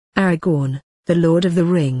Aragorn, the Lord of the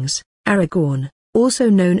Rings. Aragorn, also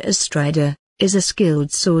known as Strider, is a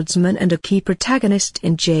skilled swordsman and a key protagonist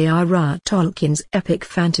in J.R.R. Tolkien's epic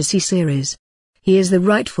fantasy series. He is the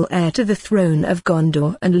rightful heir to the throne of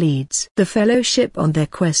Gondor and leads the Fellowship on their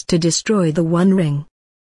quest to destroy the One Ring.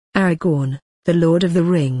 Aragorn, the Lord of the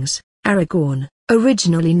Rings. Aragorn,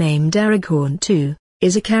 originally named Aragorn II,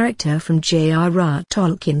 is a character from J.R.R.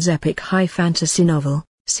 Tolkien's epic high fantasy novel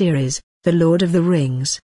series, The Lord of the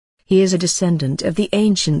Rings. He is a descendant of the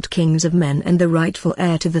ancient kings of men and the rightful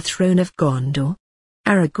heir to the throne of Gondor.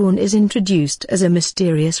 Aragorn is introduced as a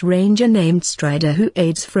mysterious ranger named Strider who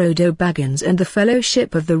aids Frodo Baggins and the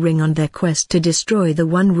Fellowship of the Ring on their quest to destroy the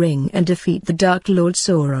One Ring and defeat the Dark Lord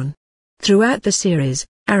Sauron. Throughout the series,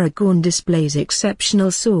 Aragorn displays exceptional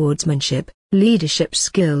swordsmanship, leadership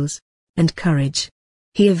skills, and courage.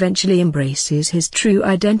 He eventually embraces his true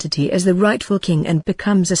identity as the rightful king and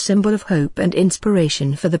becomes a symbol of hope and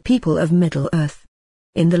inspiration for the people of Middle-earth.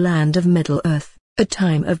 In the land of Middle-earth, a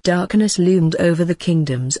time of darkness loomed over the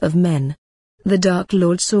kingdoms of men. The Dark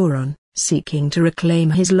Lord Sauron, seeking to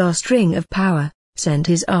reclaim his lost ring of power, sent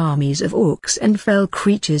his armies of orcs and fell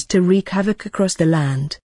creatures to wreak havoc across the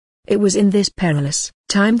land. It was in this perilous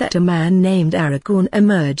time that a man named Aragorn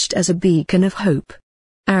emerged as a beacon of hope.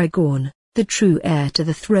 Aragorn, the true heir to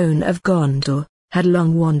the throne of Gondor, had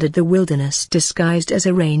long wandered the wilderness disguised as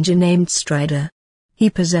a ranger named Strider. He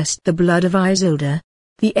possessed the blood of Isildur,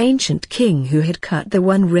 the ancient king who had cut the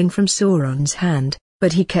One Ring from Sauron's hand,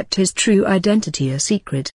 but he kept his true identity a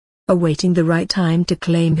secret, awaiting the right time to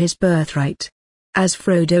claim his birthright. As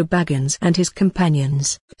Frodo Baggins and his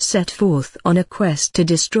companions set forth on a quest to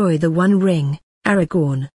destroy the One Ring,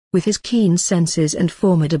 Aragorn, with his keen senses and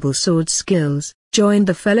formidable sword skills, joined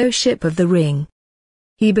the Fellowship of the Ring.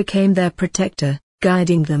 He became their protector,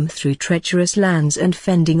 guiding them through treacherous lands and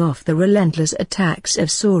fending off the relentless attacks of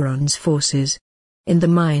Sauron's forces. In the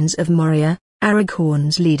mines of Moria,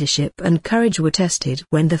 Aragorn's leadership and courage were tested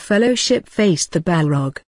when the Fellowship faced the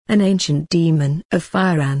Balrog, an ancient demon of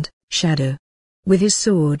fire and shadow. With his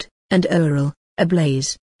sword and Eorl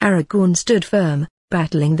ablaze, Aragorn stood firm,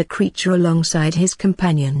 battling the creature alongside his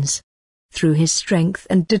companions. Through his strength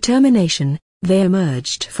and determination, they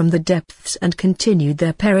emerged from the depths and continued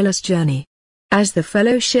their perilous journey. As the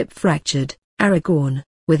Fellowship fractured, Aragorn,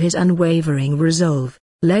 with his unwavering resolve,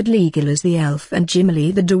 led Legolas the elf and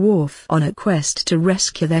Gimli the dwarf on a quest to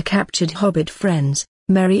rescue their captured hobbit friends,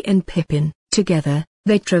 Merry and Pippin. Together,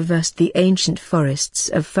 they traversed the ancient forests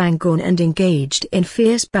of Fangorn and engaged in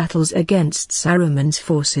fierce battles against Saruman's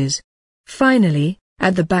forces. Finally,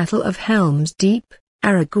 at the Battle of Helm's Deep,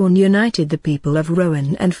 Aragorn united the people of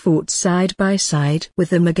Rohan and fought side by side with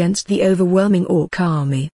them against the overwhelming orc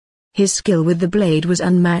army. His skill with the blade was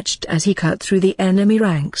unmatched as he cut through the enemy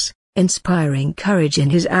ranks, inspiring courage in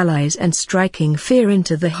his allies and striking fear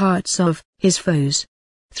into the hearts of his foes.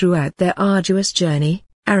 Throughout their arduous journey,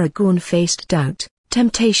 Aragorn faced doubt,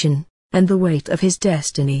 temptation, and the weight of his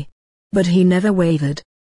destiny. But he never wavered.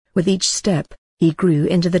 With each step, he grew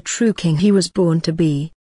into the true king he was born to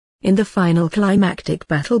be. In the final climactic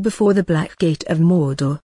battle before the Black Gate of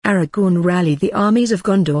Mordor, Aragorn rallied the armies of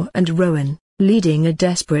Gondor and Rohan, leading a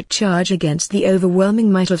desperate charge against the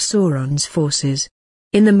overwhelming might of Sauron's forces.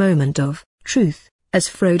 In the moment of truth, as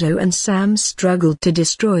Frodo and Sam struggled to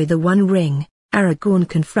destroy the One Ring, Aragorn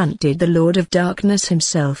confronted the Lord of Darkness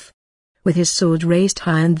himself. With his sword raised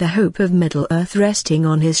high and the hope of Middle-earth resting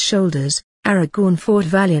on his shoulders, Aragorn fought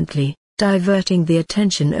valiantly, diverting the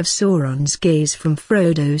attention of Sauron's gaze from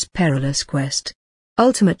Frodo's perilous quest.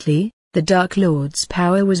 Ultimately, the Dark Lord's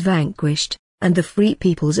power was vanquished, and the free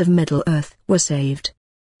peoples of Middle-earth were saved.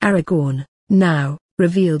 Aragorn, now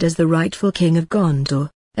revealed as the rightful king of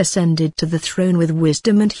Gondor, ascended to the throne with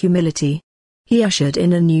wisdom and humility. He ushered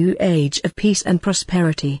in a new age of peace and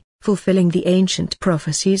prosperity, fulfilling the ancient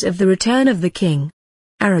prophecies of the return of the king.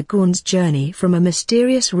 Aragorn's journey from a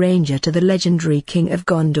mysterious ranger to the legendary king of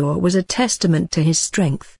Gondor was a testament to his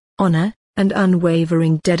strength, honor, and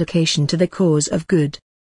unwavering dedication to the cause of good.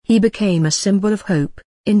 He became a symbol of hope,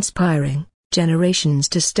 inspiring generations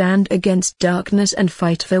to stand against darkness and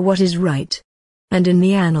fight for what is right. And in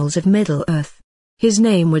the annals of Middle-earth, his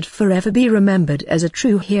name would forever be remembered as a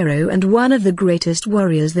true hero and one of the greatest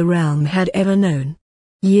warriors the realm had ever known.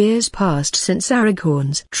 Years passed since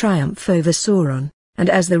Aragorn's triumph over Sauron, and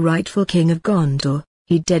as the rightful king of Gondor,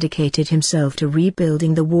 he dedicated himself to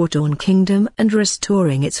rebuilding the war-torn kingdom and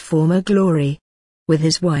restoring its former glory. With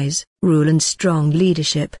his wise rule and strong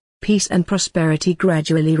leadership, peace and prosperity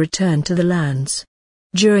gradually returned to the lands.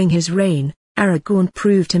 During his reign, Aragorn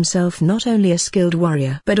proved himself not only a skilled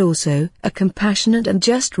warrior but also a compassionate and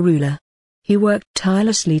just ruler. He worked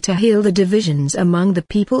tirelessly to heal the divisions among the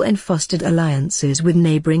people and fostered alliances with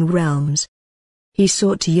neighboring realms. He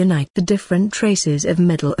sought to unite the different races of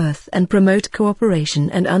Middle-earth and promote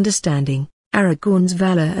cooperation and understanding. Aragorn's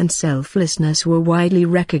valor and selflessness were widely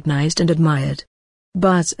recognized and admired.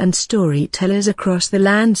 Bards and storytellers across the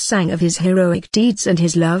land sang of his heroic deeds and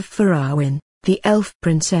his love for Arwen, the elf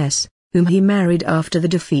princess, whom he married after the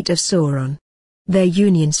defeat of Sauron. Their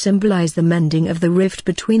union symbolized the mending of the rift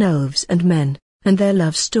between elves and men, and their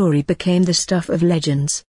love story became the stuff of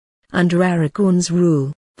legends. Under Aragorn's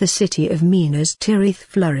rule, the city of Minas Tirith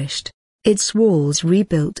flourished, its walls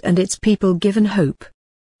rebuilt and its people given hope.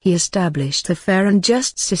 He established a fair and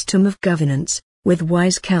just system of governance, with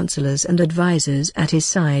wise counselors and advisors at his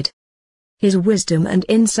side. His wisdom and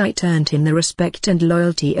insight earned him the respect and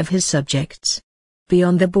loyalty of his subjects.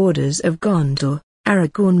 Beyond the borders of Gondor,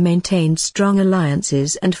 Aragorn maintained strong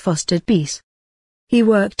alliances and fostered peace. He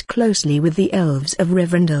worked closely with the elves of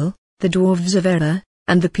Rivendell, the dwarves of Erebor,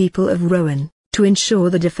 and the people of Rohan, to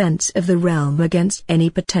ensure the defense of the realm against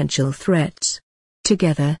any potential threats.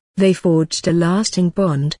 Together, they forged a lasting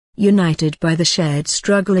bond, united by the shared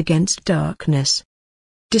struggle against darkness.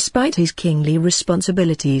 Despite his kingly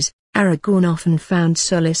responsibilities, Aragorn often found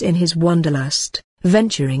solace in his wanderlust,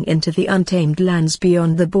 venturing into the untamed lands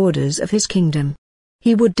beyond the borders of his kingdom.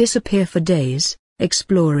 He would disappear for days,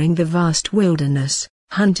 exploring the vast wilderness,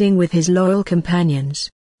 hunting with his loyal companions,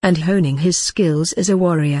 and honing his skills as a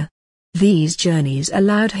warrior. These journeys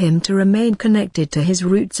allowed him to remain connected to his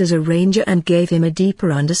roots as a ranger and gave him a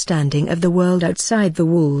deeper understanding of the world outside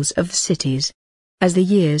the walls of the cities. As the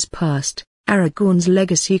years passed, Aragorn's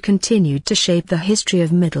legacy continued to shape the history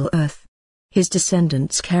of Middle-earth. His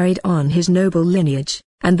descendants carried on his noble lineage,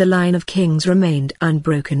 and the line of kings remained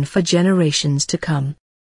unbroken for generations to come.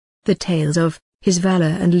 The tales of his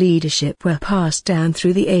valor and leadership were passed down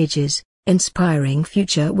through the ages, inspiring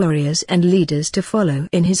future warriors and leaders to follow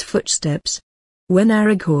in his footsteps. When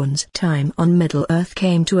Aragorn's time on Middle-earth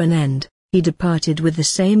came to an end, he departed with the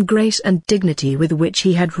same grace and dignity with which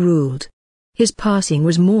he had ruled. His passing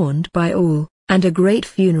was mourned by all, and a great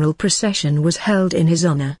funeral procession was held in his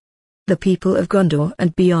honor. The people of Gondor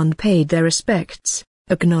and beyond paid their respects,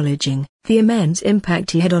 acknowledging the immense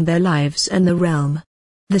impact he had on their lives and the realm.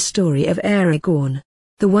 The story of Aragorn,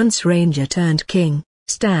 the once ranger turned king,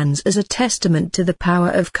 stands as a testament to the power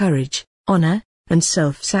of courage, honor, and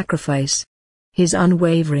self-sacrifice. His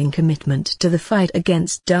unwavering commitment to the fight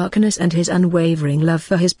against darkness and his unwavering love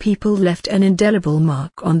for his people left an indelible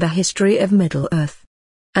mark on the history of Middle-earth.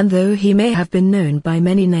 And though he may have been known by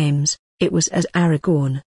many names, it was as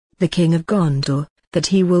Aragorn, the King of Gondor, that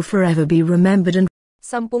he will forever be remembered. And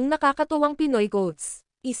 10 nakakatuwang Pinoy quotes.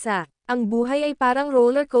 1. Ang buhay ay parang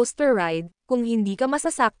roller coaster ride, kung hindi ka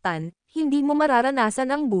masasaktan, hindi mo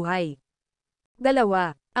mararanasan ang buhay. 2.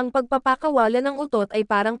 Ang pagpapakawala ng utot ay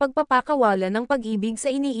parang pagpapakawala ng pag-ibig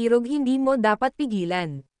sa iniirog, hindi mo dapat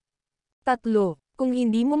pigilan. 3. Kung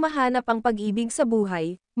hindi mo mahanap ang pag-ibig sa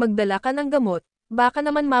buhay, magdala ka ng gamot, baka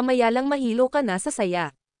naman mamaya lang mahilo ka na sa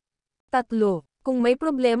saya. 3. Kung may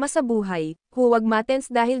problema sa buhay, huwag matens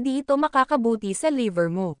dahil di ito makakabuti sa liver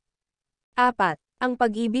mo. 4. Ang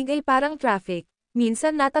pag-ibig ay parang traffic,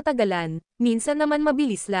 minsan natatagalan, minsan naman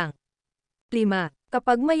mabilis lang. 5.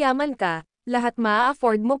 Kapag mayaman ka, lahat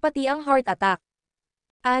maa-afford mo pati ang heart attack.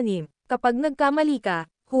 6. Kapag nagkamali ka,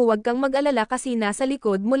 huwag kang mag-alala kasi nasa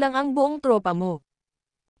likod mo lang ang buong tropa mo.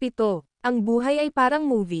 7. Ang buhay ay parang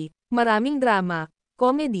movie, maraming drama,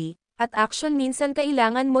 comedy, at action, minsan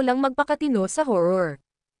kailangan mo lang magpakatino sa horror.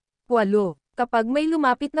 8. Kapag may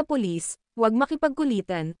lumapit na pulis, huwag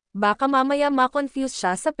makipagkulitan, baka mamaya ma-confuse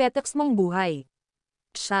siya sa petex mong buhay.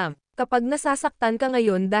 9. Kapag nasasaktan ka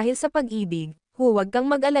ngayon dahil sa pag-ibig, huwag kang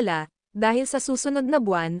mag-alala, dahil sa susunod na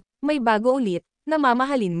buwan, may bago ulit, na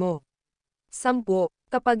mamahalin mo. 10.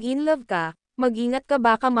 Kapag in love ka, mag-ingat ka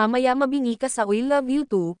baka mamaya mabingi ka sa "I love you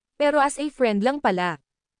too," pero as a friend lang pala.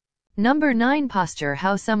 Number 9. Posture.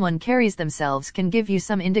 How someone carries themselves can give you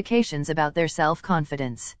some indications about their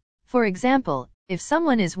self-confidence. For example, if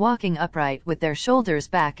someone is walking upright with their shoulders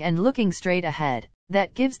back and looking straight ahead,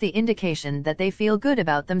 that gives the indication that they feel good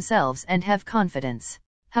about themselves and have confidence.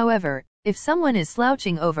 However, if someone is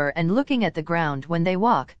slouching over and looking at the ground when they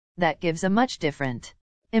walk, that gives a much different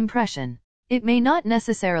impression. It may not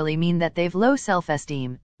necessarily mean that they've low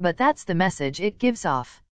self-esteem, but that's the message it gives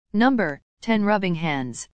off. Number 10. Rubbing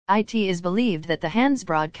hands. It is believed that the hands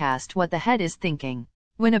broadcast what the head is thinking.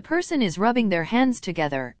 When a person is rubbing their hands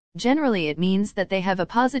together, generally it means that they have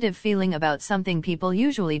a positive feeling about something. People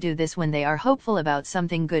usually do this when they are hopeful about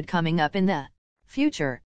something good coming up in the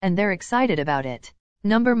future, and they're excited about it.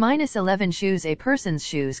 Number -11. Shoes. A person's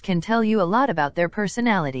shoes can tell you a lot about their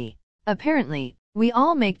personality. Apparently, we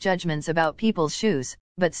all make judgments about people's shoes,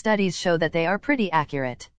 but studies show that they are pretty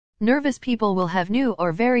accurate. Nervous people will have new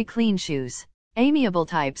or very clean shoes. Amiable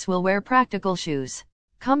types will wear practical shoes.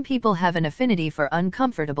 Calm people have an affinity for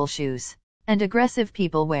uncomfortable shoes. And aggressive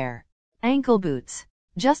people wear ankle boots.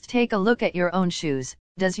 Just take a look at your own shoes.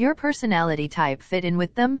 Does your personality type fit in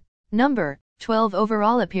with them? Number 12.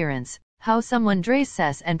 Overall appearance. How someone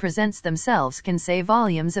dresses and presents themselves can say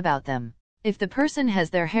volumes about them. If the person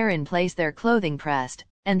has their hair in place, their clothing pressed,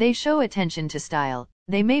 and they show attention to style,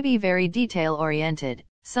 they may be very detail-oriented.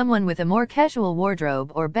 Someone with a more casual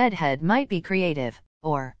wardrobe or bedhead might be creative,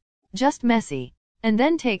 or just messy. And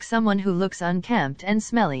then take someone who looks unkempt and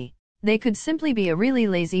smelly. They could simply be a really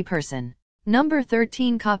lazy person. Number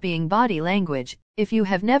 13. Copying body language. If you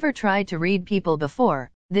have never tried to read people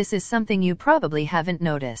before, this is something you probably haven't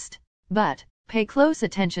noticed. But, pay close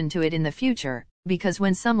attention to it in the future, because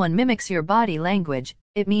when someone mimics your body language,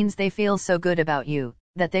 it means they feel so good about you,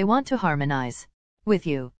 that they want to harmonize with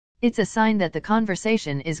you. It's a sign that the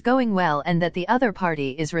conversation is going well and that the other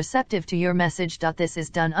party is receptive to your message. This is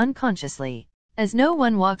done unconsciously, as no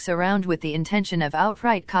one walks around with the intention of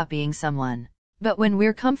outright copying someone. But when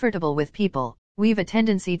we're comfortable with people, we've a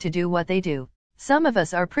tendency to do what they do. Some of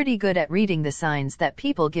us are pretty good at reading the signs that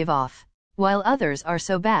people give off, while others are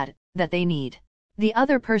so bad that they need the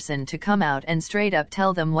other person to come out and straight up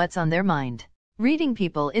tell them what's on their mind. Reading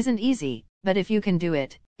people isn't easy, but if you can do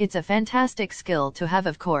it, it's a fantastic skill to have.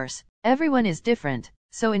 Of course, everyone is different,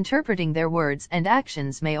 so interpreting their words and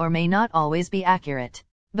actions may or may not always be accurate.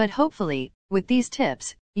 But hopefully, with these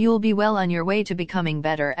tips, you'll be well on your way to becoming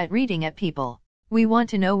better at reading at people. We want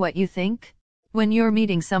to know what you think. When you're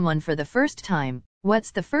meeting someone for the first time,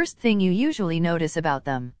 what's the first thing you usually notice about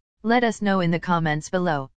them? Let us know in the comments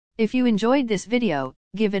below. If you enjoyed this video,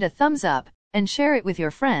 give it a thumbs up, and share it with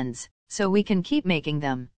your friends, so we can keep making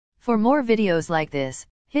them. For more videos like this,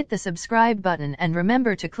 hit the subscribe button and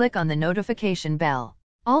remember to click on the notification bell.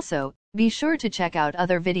 Also, be sure to check out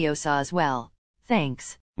other videos as well.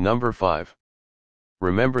 Thanks. Number 5.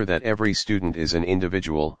 Remember that every student is an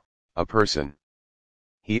individual, a person.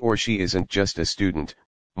 He or she isn't just a student,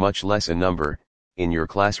 much less a number, in your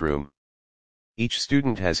classroom. Each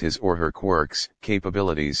student has his or her quirks,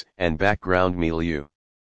 capabilities, and background milieu.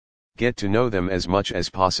 Get to know them as much as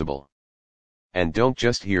possible. And don't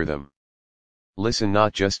just hear them. Listen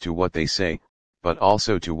not just to what they say, but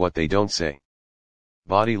also to what they don't say.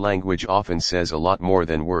 Body language often says a lot more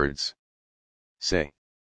than words. Say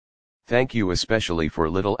thank you, especially for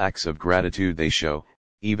little acts of gratitude they show,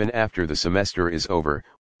 even after the semester is over,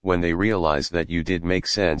 when they realize that you did make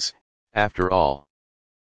sense, after all.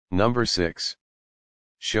 Number 6.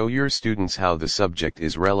 Show your students how the subject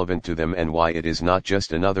is relevant to them and why it is not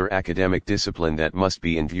just another academic discipline that must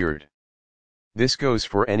be endured. This goes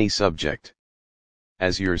for any subject.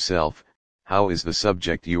 As yourself, how is the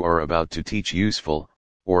subject you are about to teach useful,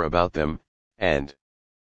 or about them, and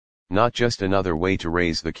not just another way to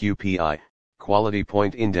raise the QPI, quality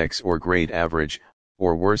point index or grade average,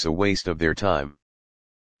 or worse, a waste of their time.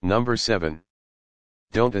 Number 7.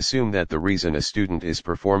 Don't assume that the reason a student is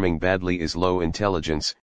performing badly is low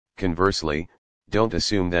intelligence. Conversely, don't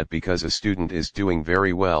assume that because a student is doing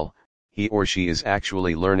very well, he or she is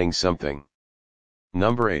actually learning something.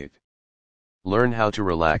 Number 8. Learn how to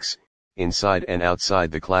relax, inside and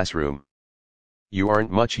outside the classroom. You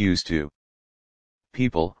aren't much used to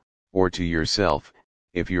people, or to yourself,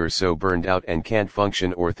 if you're so burned out and can't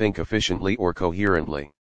function or think efficiently or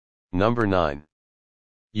coherently. Number 9.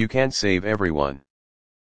 You can't save everyone.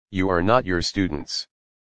 You are not your students.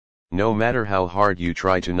 No matter how hard you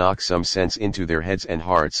try to knock some sense into their heads and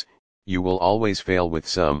hearts, you will always fail with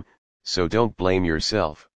some, so don't blame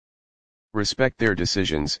yourself. Respect their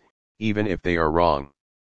decisions, even if they are wrong.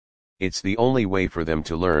 It's the only way for them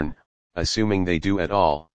to learn, assuming they do at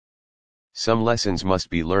all. Some lessons must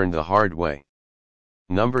be learned the hard way.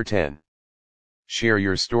 Number 10. Share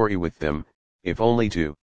your story with them, if only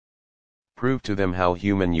to prove to them how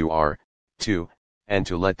human you are, and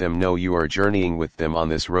to let them know you are journeying with them on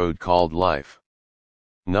this road called life.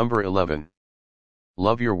 Number 11.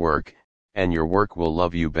 Love your work, and your work will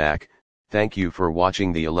love you back. Thank you for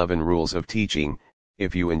watching the 11 Rules of Teaching.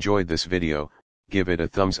 If you enjoyed this video, give it a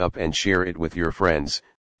thumbs up and share it with your friends,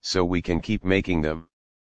 so we can keep making them.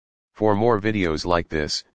 For more videos like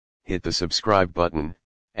this, hit the subscribe button,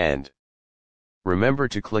 and remember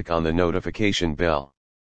to click on the notification bell.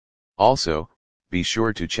 Also, be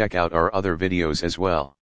sure to check out our other videos as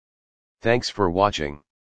well. Thanks for watching.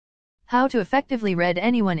 How to effectively read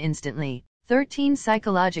anyone instantly. 13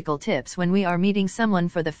 Psychological tips. When we are meeting someone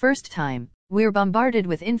for the first time, we're bombarded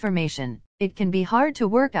with information. It can be hard to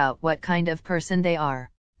work out what kind of person they are.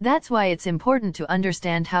 That's why it's important to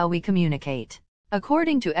understand how we communicate.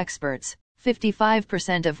 According to experts,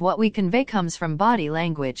 55% of what we convey comes from body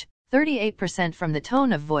language, 38% from the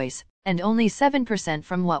tone of voice, and only 7%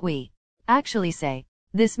 from what we actually say.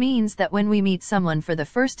 This means that when we meet someone for the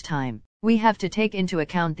first time, we have to take into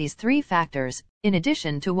account these three factors, in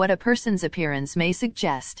addition to what a person's appearance may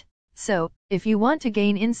suggest. So, if you want to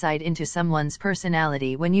gain insight into someone's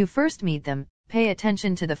personality when you first meet them, pay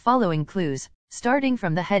attention to the following clues, starting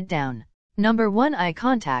from the head down. Number 1. Eye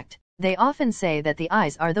contact. They often say that the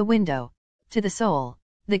eyes are the window to the soul.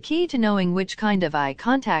 The key to knowing which kind of eye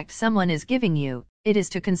contact someone is giving you, it is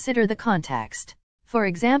to consider the context. For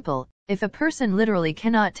example, if a person literally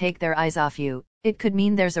cannot take their eyes off you, it could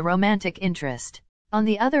mean there's a romantic interest. On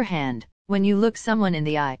the other hand, when you look someone in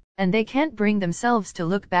the eye, and they can't bring themselves to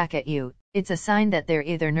look back at you, it's a sign that they're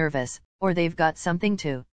either nervous, or they've got something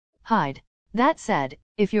to hide. That said,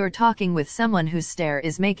 if you're talking with someone whose stare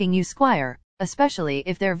is making you squire, especially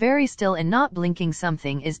if they're very still and not blinking,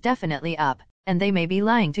 something is definitely up, and they may be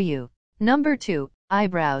lying to you. Number 2.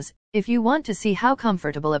 Eyebrows. If you want to see how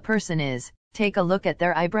comfortable a person is, take a look at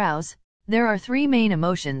their eyebrows. There are 3 main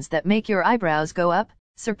emotions that make your eyebrows go up: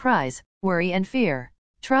 surprise, worry and fear.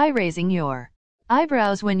 Try raising your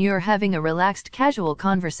eyebrows when you're having a relaxed casual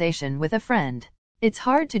conversation with a friend. It's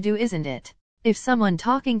hard to do, isn't it? If someone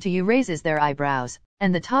talking to you raises their eyebrows,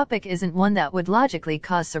 and the topic isn't one that would logically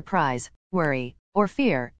cause surprise, worry, or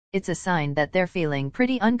fear, it's a sign that they're feeling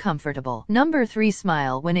pretty uncomfortable. Number 3.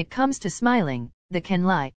 Smile. When it comes to smiling, they can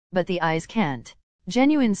lie, but the eyes can't.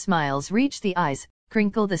 Genuine smiles reach the eyes,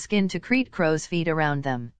 crinkle the skin to create crow's feet around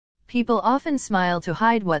them. People often smile to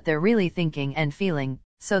hide what they're really thinking and feeling,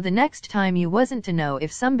 so the next time you wasn't to know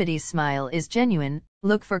if somebody's smile is genuine,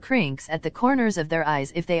 look for crinks at the corners of their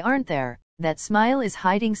eyes. If they aren't there, that smile is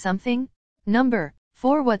hiding something. Number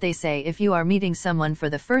 4. What they say. If you are meeting someone for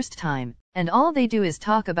the first time, and all they do is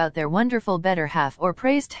talk about their wonderful better half or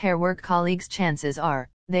praised hair work colleagues, chances are,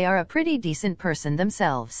 they are a pretty decent person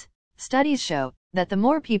themselves. Studies show that the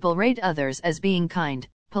more people rate others as being kind,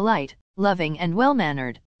 polite, loving and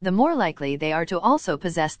well-mannered, the more likely they are to also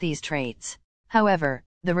possess these traits. However,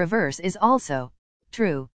 the reverse is also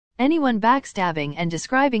true. Anyone backstabbing and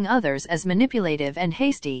describing others as manipulative and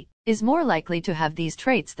hasty is more likely to have these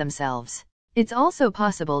traits themselves. It's also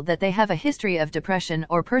possible that they have a history of depression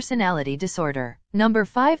or personality disorder. Number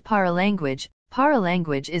 5. Paralanguage.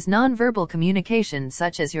 Paralanguage is nonverbal communication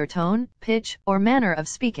such as your tone, pitch, or manner of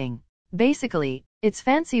speaking. Basically, it's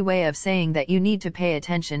fancy way of saying that you need to pay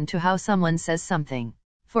attention to how someone says something.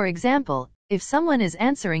 For example, if someone is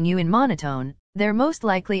answering you in monotone, they're most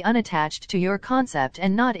likely unattached to your concept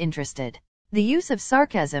and not interested. The use of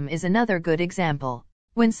sarcasm is another good example.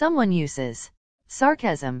 When someone uses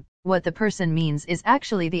sarcasm, what the person means is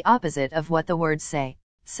actually the opposite of what the words say.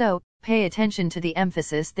 So, pay attention to the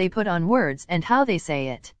emphasis they put on words and how they say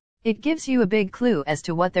it. It gives you a big clue as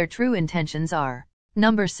to what their true intentions are.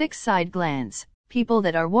 Number 6. Side glance. People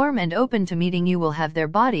that are warm and open to meeting you will have their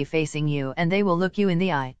body facing you and they will look you in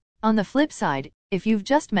the eye. On the flip side, if you've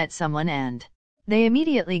just met someone and they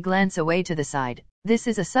immediately glance away to the side, this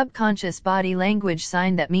is a subconscious body language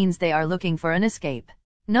sign that means they are looking for an escape.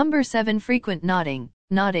 Number 7. Frequent nodding.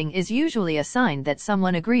 Nodding is usually a sign that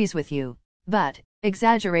someone agrees with you, but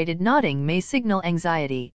exaggerated nodding may signal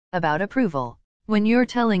anxiety about approval. When you're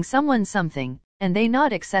telling someone something, and they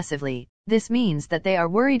nod excessively, this means that they are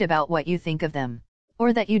worried about what you think of them,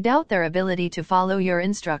 or that you doubt their ability to follow your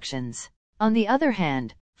instructions. On the other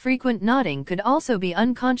hand, frequent nodding could also be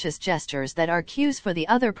unconscious gestures that are cues for the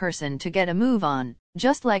other person to get a move on,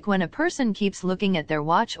 just like when a person keeps looking at their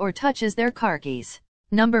watch or touches their car keys.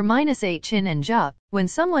 Number -8. Chin and jaw. When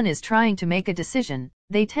someone is trying to make a decision,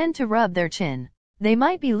 they tend to rub their chin. They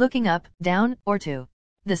might be looking up, down, or to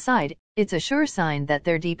the side. It's a sure sign that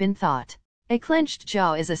they're deep in thought. A clenched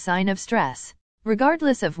jaw is a sign of stress.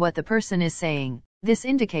 Regardless of what the person is saying, this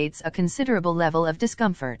indicates a considerable level of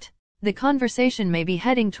discomfort. The conversation may be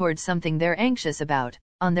heading towards something they're anxious about,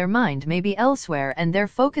 on their mind may be elsewhere and they're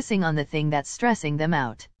focusing on the thing that's stressing them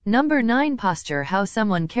out. Number 9. Posture. How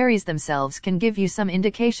someone carries themselves can give you some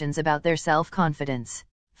indications about their self-confidence.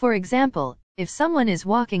 For example, if someone is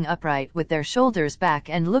walking upright with their shoulders back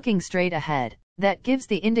and looking straight ahead, that gives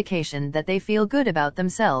the indication that they feel good about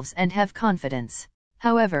themselves and have confidence.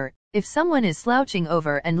 However, if someone is slouching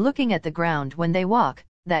over and looking at the ground when they walk,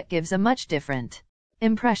 that gives a much different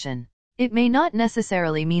impression. It may not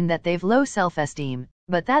necessarily mean that they've low self-esteem,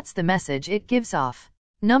 but that's the message it gives off.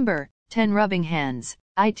 Number 10. Rubbing hands.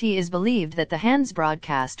 It is believed that the hands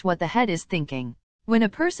broadcast what the head is thinking. When a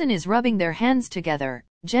person is rubbing their hands together,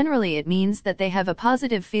 generally it means that they have a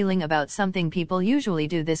positive feeling about something. People usually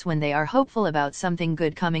do this when they are hopeful about something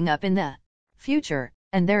good coming up in the future,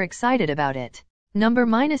 and they're excited about it. Number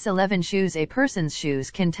 -11. Shoes. A person's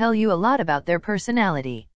shoes can tell you a lot about their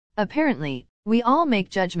personality. Apparently, we all make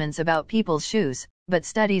judgments about people's shoes, but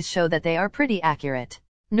studies show that they are pretty accurate.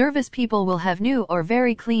 Nervous people will have new or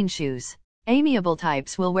very clean shoes. Amiable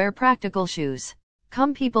types will wear practical shoes.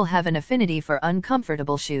 Calm people have an affinity for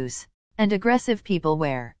uncomfortable shoes. And aggressive people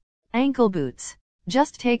wear ankle boots.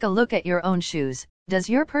 Just take a look at your own shoes. Does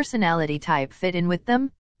your personality type fit in with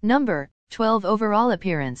them? Number 12. Overall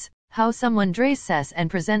appearance. How someone dresses and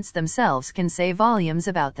presents themselves can say volumes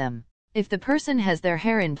about them. If the person has their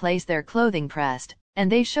hair in place, their clothing pressed,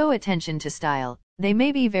 and they show attention to style, they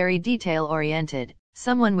may be very detail-oriented.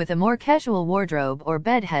 Someone with a more casual wardrobe or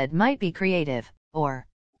bedhead might be creative, or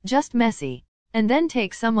just messy. And then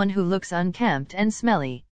take someone who looks unkempt and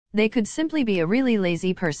smelly. They could simply be a really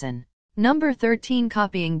lazy person. Number 13.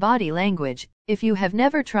 Copying body language. If you have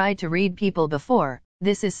never tried to read people before,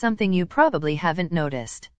 this is something you probably haven't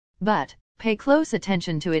noticed. But, pay close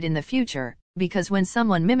attention to it in the future, because when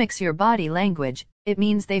someone mimics your body language, it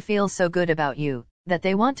means they feel so good about you, that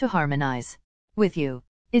they want to harmonize with you.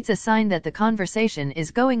 It's a sign that the conversation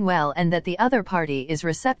is going well and that the other party is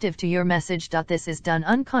receptive to your message. This is done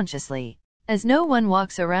unconsciously, as no one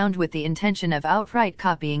walks around with the intention of outright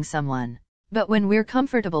copying someone. But when we're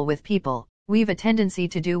comfortable with people, we've a tendency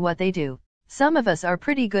to do what they do. Some of us are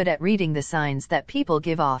pretty good at reading the signs that people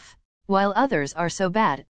give off, while others are so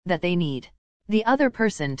bad that they need the other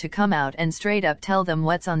person to come out and straight up tell them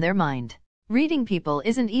what's on their mind. Reading people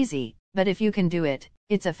isn't easy, but if you can do it,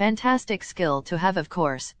 it's a fantastic skill to have. Of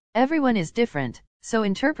course, everyone is different, so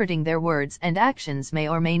interpreting their words and actions may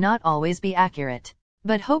or may not always be accurate.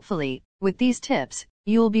 But hopefully, with these tips,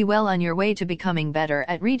 you'll be well on your way to becoming better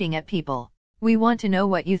at reading at people. We want to know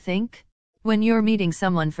what you think. When you're meeting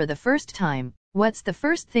someone for the first time, what's the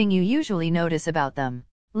first thing you usually notice about them?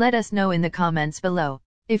 Let us know in the comments below.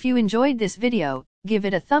 If you enjoyed this video, give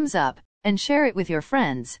it a thumbs up, and share it with your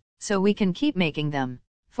friends, so we can keep making them.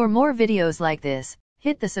 For more videos like this,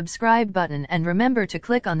 hit the subscribe button and remember to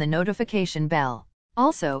click on the notification bell.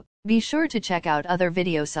 Also, be sure to check out other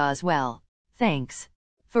videos as well. Thanks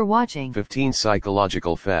for watching. 15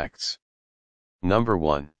 Psychological Facts. Number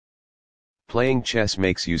 1. Playing chess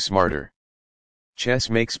makes you smarter. Chess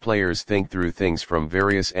makes players think through things from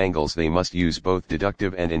various angles. They must use both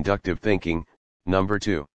deductive and inductive thinking. Number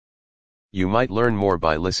 2. You might learn more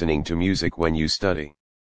by listening to music when you study.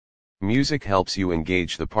 Music helps you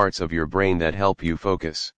engage the parts of your brain that help you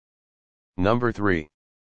focus. Number 3.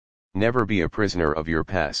 Never be a prisoner of your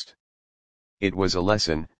past. It was a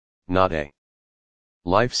lesson, not a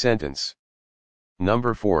life sentence.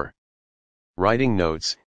 Number 4. Writing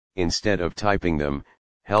notes, instead of typing them,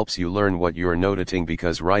 helps you learn what you're notating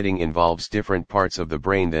because writing involves different parts of the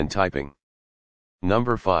brain than typing.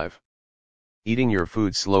 Number 5. Eating your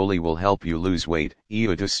food slowly will help you lose weight,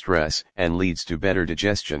 reduce stress, and leads to better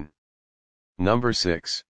digestion. Number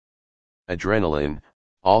 6. Adrenaline,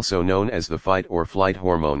 also known as the fight or flight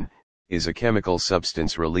hormone, is a chemical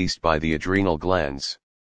substance released by the adrenal glands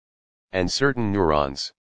and certain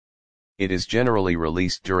neurons. It is generally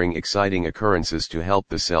released during exciting occurrences to help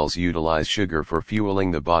the cells utilize sugar for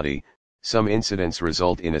fueling the body. Some incidents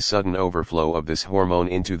result in a sudden overflow of this hormone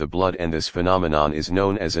into the blood, and this phenomenon is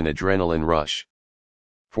known as an adrenaline rush.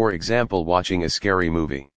 For example, watching a scary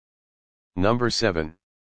movie. Number 7.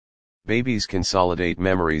 Babies consolidate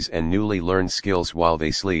memories and newly learned skills while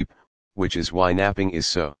they sleep, which is why napping is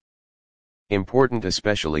so important,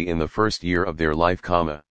 especially in the first year of their life.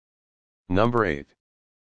 Number 8.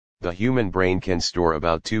 The human brain can store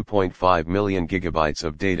about 2.5 million gigabytes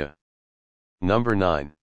of data. Number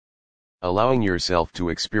 9. Allowing yourself to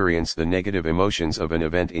experience the negative emotions of an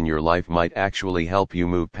event in your life might actually help you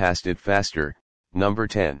move past it faster. Number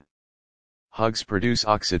 10. Hugs produce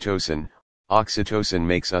oxytocin. Oxytocin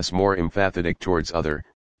makes us more empathetic towards other.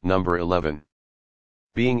 Number 11.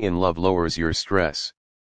 Being in love lowers your stress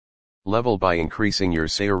level by increasing your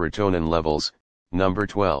serotonin levels. Number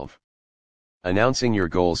 12. Announcing your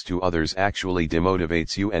goals to others actually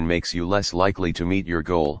demotivates you and makes you less likely to meet your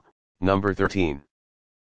goal. Number 13.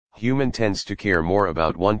 Human tends to care more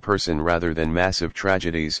about one person rather than massive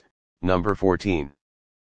tragedies. Number 14.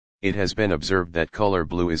 It has been observed that color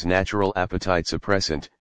blue is natural appetite suppressant.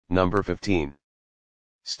 Number 15.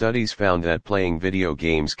 Studies found that playing video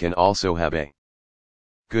games can also have a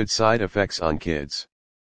good side effects on kids.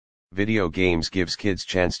 Video games gives kids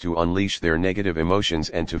chance to unleash their negative emotions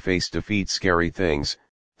and to defeat scary things.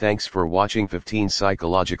 Thanks for watching 15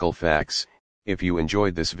 psychological facts. If you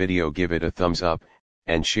enjoyed this video, give it a thumbs up,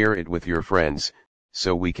 and share it with your friends,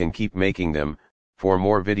 so we can keep making them. For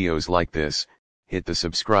more videos like this, hit the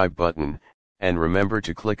subscribe button, and remember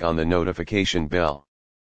to click on the notification bell.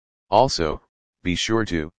 Also, be sure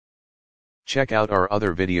to check out our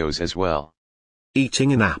other videos as well.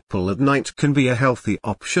 Eating an apple at night can be a healthy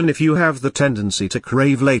option if you have the tendency to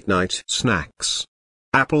crave late-night snacks.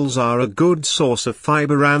 Apples are a good source of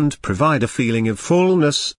fiber and provide a feeling of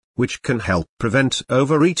fullness, which can help prevent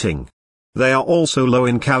overeating. They are also low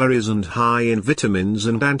in calories and high in vitamins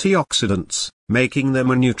and antioxidants, making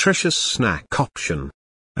them a nutritious snack option.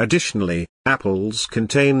 Additionally, apples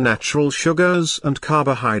contain natural sugars and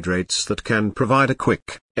carbohydrates that can provide a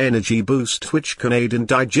quick energy boost which can aid in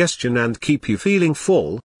digestion and keep you feeling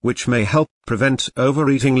full, which may help prevent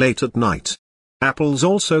overeating late at night. Apples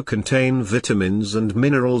also contain vitamins and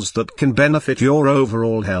minerals that can benefit your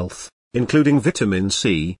overall health, including vitamin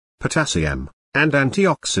C, potassium, and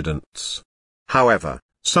antioxidants. However,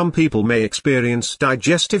 some people may experience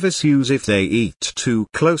digestive issues if they eat too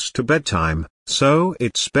close to bedtime, so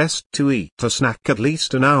it's best to eat a snack at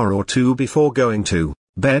least an hour or two before going to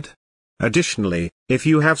bed. Additionally, if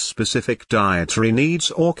you have specific dietary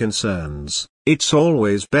needs or concerns, it's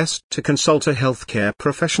always best to consult a healthcare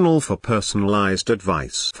professional for personalized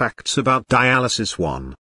advice. Facts about dialysis.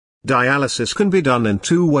 1. Dialysis can be done in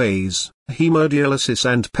two ways, hemodialysis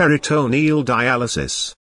and peritoneal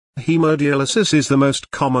dialysis. Hemodialysis is the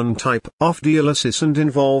most common type of dialysis and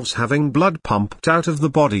involves having blood pumped out of the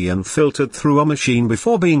body and filtered through a machine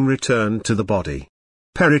before being returned to the body.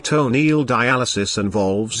 Peritoneal dialysis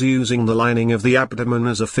involves using the lining of the abdomen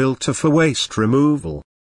as a filter for waste removal.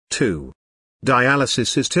 2.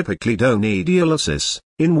 Dialysis is typically dialysis,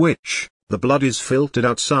 in which the blood is filtered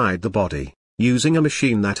outside the body, using a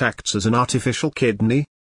machine that acts as an artificial kidney.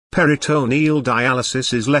 Peritoneal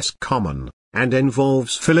dialysis is less common, and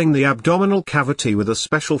involves filling the abdominal cavity with a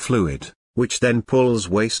special fluid, which then pulls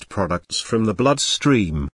waste products from the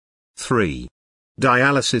bloodstream. 3.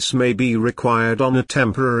 Dialysis may be required on a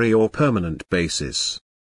temporary or permanent basis.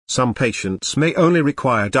 Some patients may only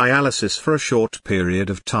require dialysis for a short period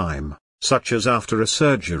of time, such as after a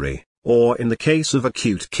surgery, or in the case of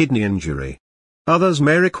acute kidney injury. Others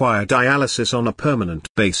may require dialysis on a permanent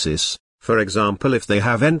basis, for example if they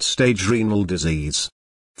have end-stage renal disease.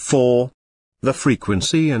 4. The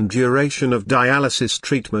frequency and duration of dialysis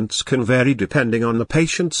treatments can vary depending on the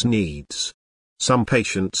patient's needs. Some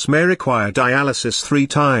patients may require dialysis 3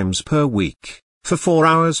 times per week, for 4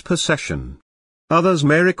 hours per session. Others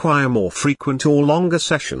may require more frequent or longer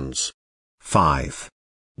sessions. 5.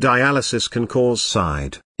 Dialysis can cause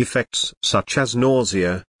side effects such as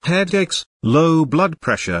nausea, headaches, low blood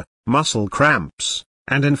pressure, muscle cramps,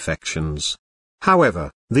 and infections. However,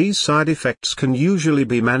 these side effects can usually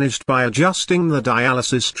be managed by adjusting the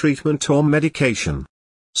dialysis treatment or medication.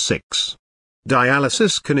 6.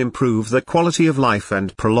 Dialysis can improve the quality of life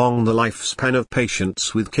and prolong the lifespan of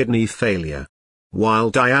patients with kidney failure.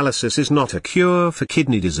 While dialysis is not a cure for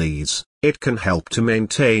kidney disease, it can help to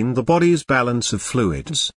maintain the body's balance of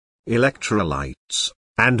fluids, electrolytes,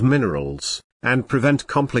 and minerals, and prevent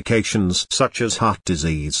complications such as heart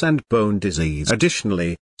disease and bone disease.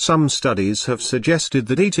 Additionally, some studies have suggested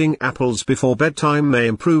that eating apples before bedtime may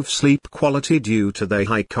improve sleep quality due to their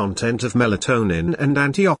high content of melatonin and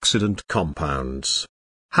antioxidant compounds.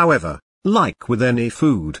 However, like with any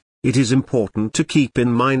food, it is important to keep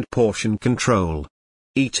in mind portion control.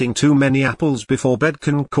 Eating too many apples before bed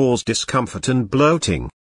can cause discomfort and bloating.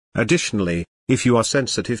 Additionally, if you are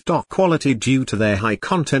sensitive to quality due to their high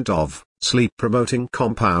content of sleep-promoting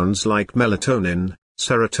compounds like melatonin,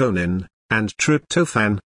 serotonin, and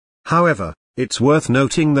tryptophan. However, it's worth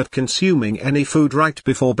noting that consuming any food right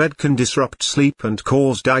before bed can disrupt sleep and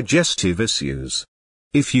cause digestive issues.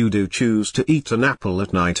 If you do choose to eat an apple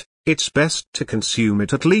at night, it's best to consume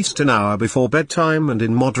it at least an hour before bedtime and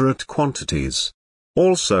in moderate quantities.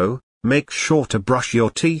 Also, make sure to brush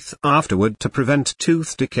your teeth afterward to prevent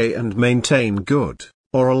tooth decay and maintain good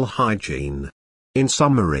oral hygiene. In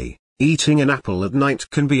summary, eating an apple at night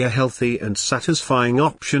can be a healthy and satisfying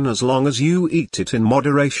option as long as you eat it in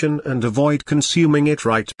moderation and avoid consuming it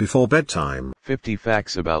right before bedtime. 50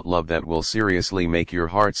 facts about love that will seriously make your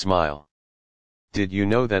heart smile. Did you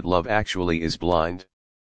know that love actually is blind?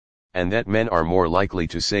 And that men are more likely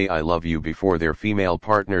to say I love you before their female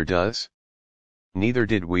partner does? Neither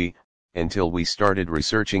did we, until we started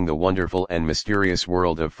researching the wonderful and mysterious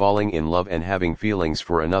world of falling in love and having feelings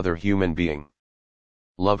for another human being.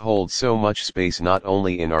 Love holds so much space not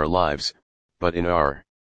only in our lives, but in our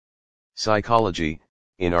psychology,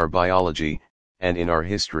 in our biology, and in our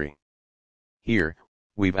history. Here,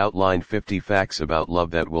 we've outlined 50 facts about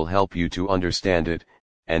love that will help you to understand it,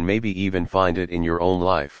 and maybe even find it in your own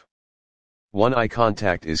life. 1. Eye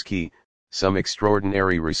contact is key. Some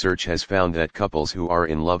extraordinary research has found that couples who are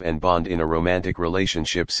in love and bond in a romantic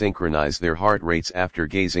relationship synchronize their heart rates after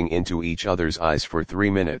gazing into each other's eyes for 3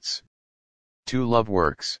 minutes. 2. Love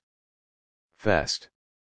works fast.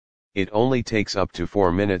 It only takes up to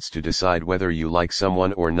 4 minutes to decide whether you like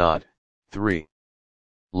someone or not. 3.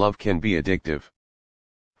 Love can be addictive.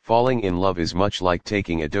 Falling in love is much like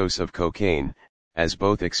taking a dose of cocaine, as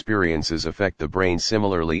both experiences affect the brain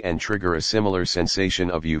similarly and trigger a similar sensation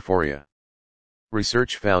of euphoria.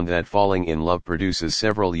 Research found that falling in love produces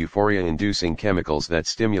several euphoria-inducing chemicals that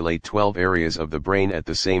stimulate 12 areas of the brain at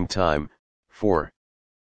the same time. 4.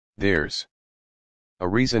 There's a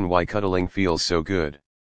reason why cuddling feels so good.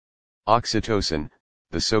 Oxytocin,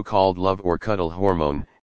 the so-called love or cuddle hormone,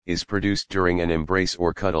 is produced during an embrace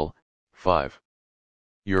or cuddle. 5.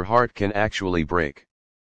 Your heart can actually break.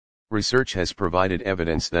 Research has provided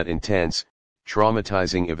evidence that intense,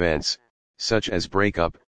 traumatizing events, such as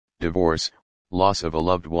breakup, divorce, loss of a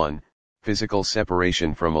loved one, physical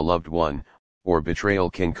separation from a loved one, or betrayal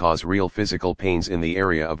can cause real physical pains in the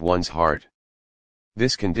area of one's heart.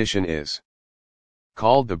 This condition is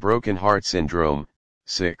called the broken heart syndrome.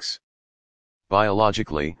 6.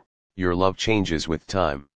 Biologically, your love changes with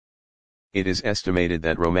time. It is estimated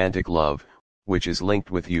that romantic love, which is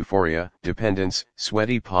linked with euphoria, dependence,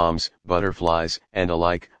 sweaty palms, butterflies, and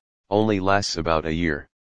alike, only lasts about a year.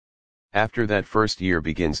 After that first year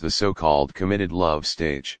begins the so-called committed love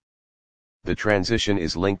stage. The transition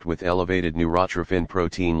is linked with elevated neurotrophin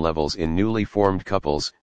protein levels in newly formed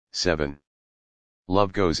couples. 7.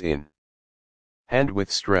 Love goes in hand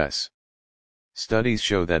with stress. Studies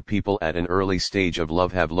show that people at an early stage of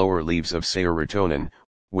love have lower levels of serotonin,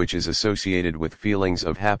 which is associated with feelings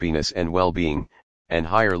of happiness and well-being, and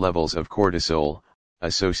higher levels of cortisol,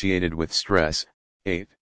 associated with stress. 8.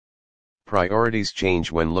 Priorities change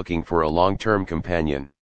when looking for a long-term companion.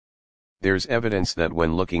 There's evidence that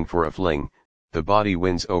when looking for a fling, the body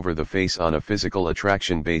wins over the face on a physical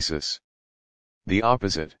attraction basis. The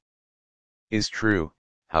opposite is true,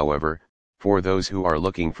 however, for those who are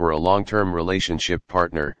looking for a long-term relationship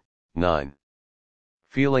partner. 9.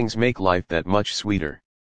 Feelings make life that much sweeter.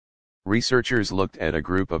 Researchers looked at a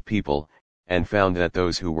group of people, and found that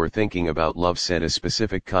those who were thinking about love said a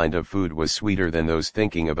specific kind of food was sweeter than those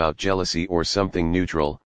thinking about jealousy or something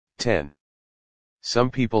neutral. 10. Some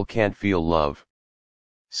people can't feel love.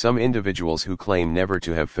 Some individuals who claim never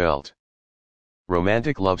to have felt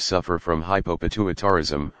romantic love suffer from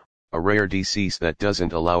hypopituitarism, a rare disease that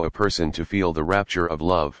doesn't allow a person to feel the rapture of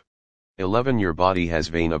love. 11. Your body has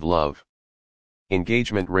vein of love.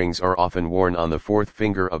 Engagement rings are often worn on the fourth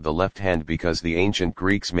finger of the left hand because the ancient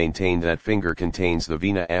Greeks maintained that finger contains the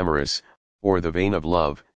vena amoris, or the vein of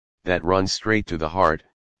love, that runs straight to the heart.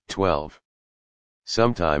 12.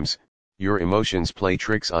 Sometimes, your emotions play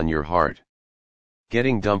tricks on your heart.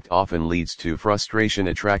 Getting dumped often leads to frustration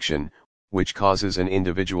attraction, which causes an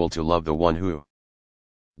individual to love the one who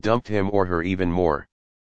dumped him or her even more.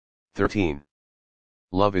 13.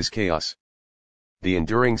 Love is chaos. The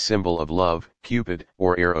enduring symbol of love, Cupid,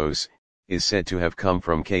 or Eros, is said to have come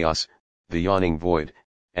from chaos, the yawning void,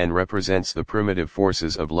 and represents the primitive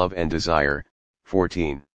forces of love and desire.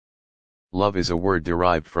 14. Love is a word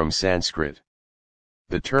derived from Sanskrit.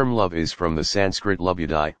 The term love is from the Sanskrit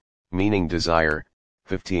lubudai, meaning desire.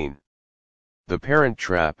 15. The parent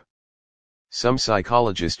trap. Some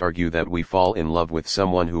psychologists argue that we fall in love with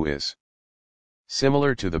someone who is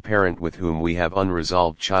similar to the parent with whom we have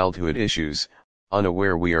unresolved childhood issues,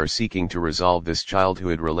 unaware we are seeking to resolve this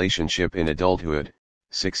childhood relationship in adulthood.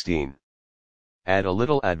 16. Add a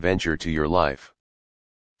little adventure to your life.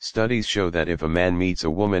 Studies show that if a man meets a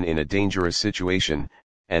woman in a dangerous situation,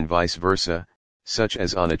 and vice versa, such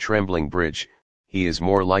as on a trembling bridge, he is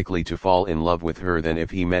more likely to fall in love with her than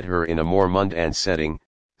if he met her in a more mundane setting,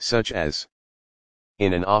 such as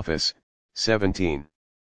in an office. 17.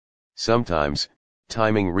 Sometimes,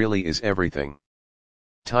 timing really is everything.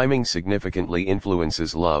 Timing significantly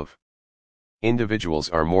influences love. Individuals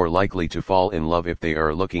are more likely to fall in love if they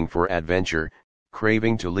are looking for adventure,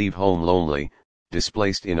 craving to leave home lonely,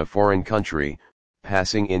 displaced in a foreign country,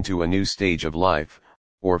 passing into a new stage of life,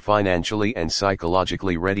 or financially and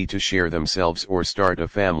psychologically ready to share themselves or start a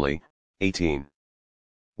family. 18.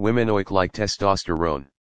 Women like testosterone.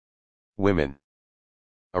 Women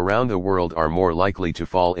around the world are more likely to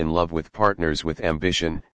fall in love with partners with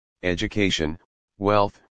ambition, education,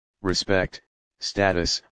 wealth, respect,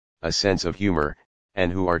 status, a sense of humor,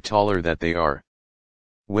 and who are taller than they are.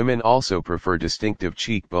 Women also prefer distinctive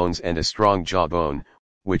cheekbones and a strong jawbone,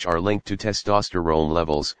 which are linked to testosterone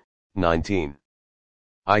levels. 19.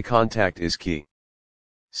 Eye contact is key.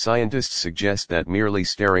 Scientists suggest that merely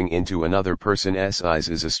staring into another person's eyes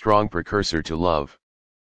is a strong precursor to love.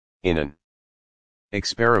 In an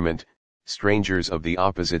experiment, strangers of the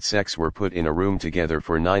opposite sex were put in a room together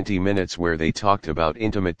for 90 minutes where they talked about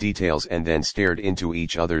intimate details and then stared into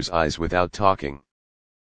each other's eyes without talking.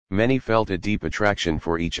 Many felt a deep attraction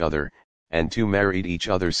for each other, and two married each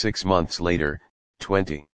other 6 months later.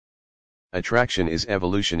 20. Attraction is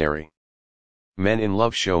evolutionary. Men in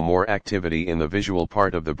love show more activity in the visual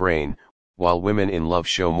part of the brain, while women in love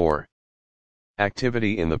show more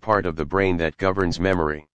activity in the part of the brain that governs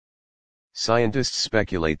memory. Scientists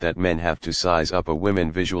speculate that men have to size up a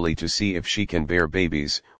woman visually to see if she can bear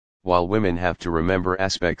babies, while women have to remember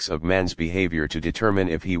aspects of man's behavior to determine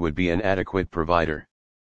if he would be an adequate provider.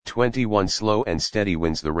 21. Slow and steady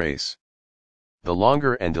wins the race. The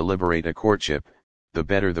longer and deliberate a courtship, the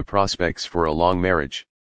better the prospects for a long marriage.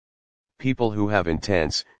 People who have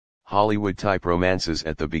intense, Hollywood-type romances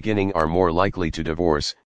at the beginning are more likely to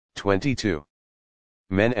divorce. 22.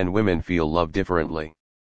 Men and women feel love differently.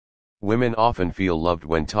 Women often feel loved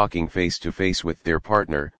when talking face to face with their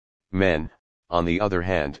partner. Men, on the other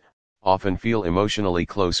hand, often feel emotionally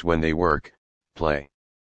close when they work, play,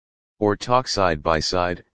 or talk side by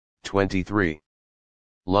side. 23.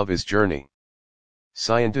 Love is journey.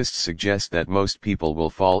 Scientists suggest that most people will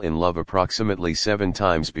fall in love approximately 7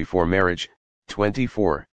 times before marriage.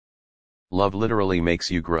 24. Love literally makes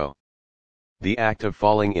you grow. The act of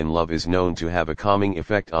falling in love is known to have a calming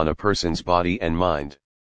effect on a person's body and mind.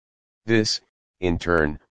 This, in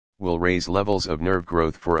turn, will raise levels of nerve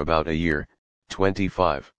growth for about a year.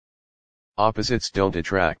 25. Opposites don't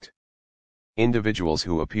attract. Individuals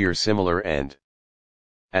who appear similar and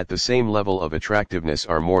at the same level of attractiveness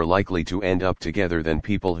are more likely to end up together than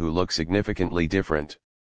people who look significantly different.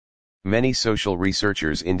 Many social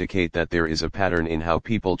researchers indicate that there is a pattern in how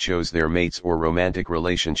people chose their mates or romantic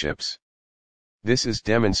relationships. This is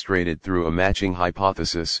demonstrated through a matching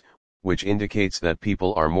hypothesis, which indicates that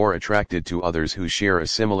people are more attracted to others who share a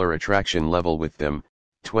similar attraction level with them.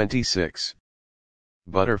 26.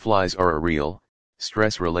 Butterflies are a real,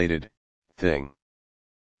 stress-related thing.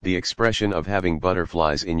 The expression of having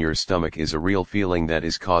butterflies in your stomach is a real feeling that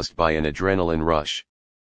is caused by an adrenaline rush.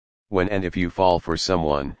 When and if you fall for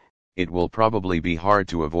someone, it will probably be hard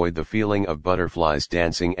to avoid the feeling of butterflies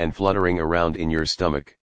dancing and fluttering around in your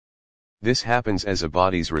stomach. This happens as a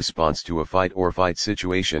body's response to a fight or flight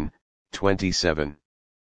situation. 27.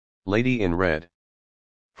 Lady in red.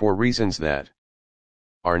 For reasons that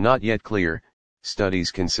are not yet clear,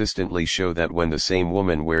 studies consistently show that when the same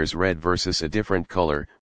woman wears red versus a different color,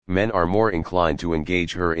 men are more inclined to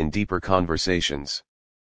engage her in deeper conversations.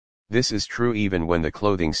 This is true even when the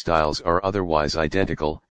clothing styles are otherwise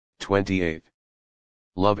identical. 28.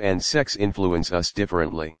 Love and sex influence us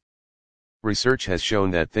differently. Research has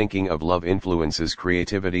shown that thinking of love influences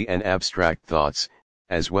creativity and abstract thoughts,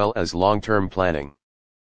 as well as long-term planning.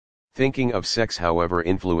 Thinking of sex, however,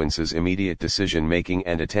 influences immediate decision-making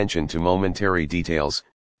and attention to momentary details.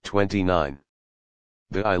 29.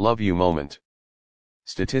 The I love you moment.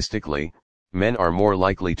 Statistically, men are more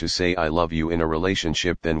likely to say I love you in a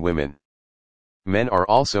relationship than women. Men are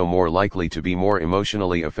also more likely to be more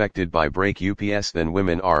emotionally affected by breakups than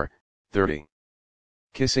women are. 30.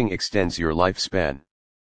 Kissing extends your lifespan.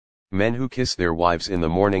 Men who kiss their wives in the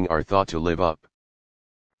morning are thought to live up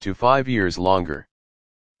to 5 years longer.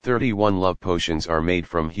 31. Love potions are made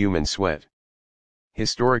from human sweat.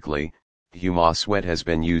 Historically, human sweat has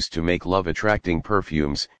been used to make love-attracting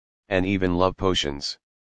perfumes, and even love potions.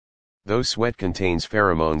 Though sweat contains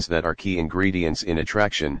pheromones that are key ingredients in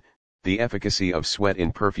attraction, the efficacy of sweat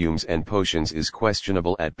in perfumes and potions is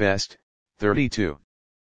questionable at best. 32.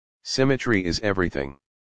 Symmetry is everything.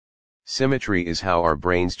 Symmetry is how our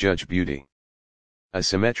brains judge beauty. A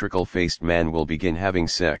symmetrical-faced man will begin having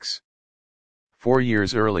sex 4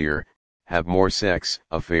 years earlier, have more sex,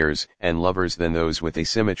 affairs, and lovers than those with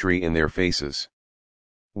asymmetry in their faces.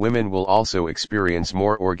 Women will also experience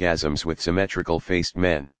more orgasms with symmetrical-faced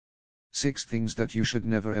men. 6 things that you should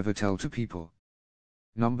never ever tell to people.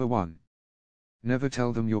 Number 1. Never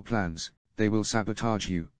tell them your plans, they will sabotage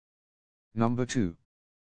you. Number 2.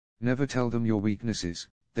 Never tell them your weaknesses,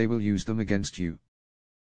 they will use them against you.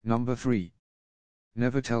 Number 3.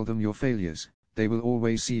 Never tell them your failures, they will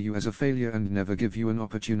always see you as a failure and never give you an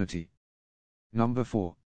opportunity. Number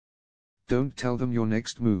 4. Don't tell them your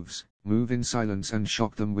next moves, move in silence and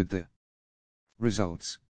shock them with the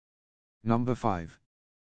Results. Number 5.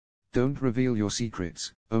 Don't reveal your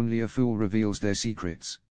secrets, only a fool reveals their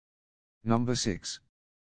secrets. Number 6.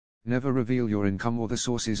 Never reveal your income or the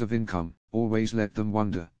sources of income, always let them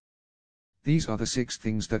wonder. These are the 6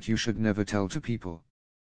 things that you should never tell to people.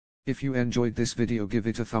 If you enjoyed this video, give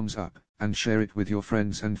it a thumbs up, and share it with your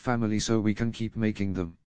friends and family so we can keep making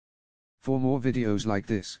them. For more videos like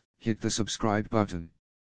this, hit the subscribe button.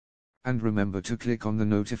 And remember to click on the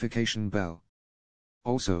notification bell.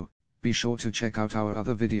 Also, be sure to check out our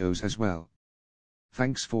other videos as well.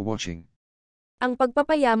 Thanks for watching. Ang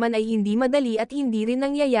pagpapayaman ay hindi madali at hindi rin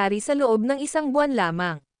nangyayari sa loob ng isang buwan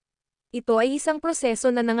lamang. Ito ay isang proseso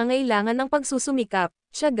na nangangailangan ng pagsusumikap,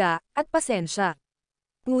 tiyaga, at pasensya.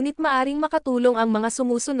 Ngunit maaring makatulong ang mga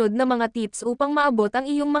sumusunod na mga tips upang maabot ang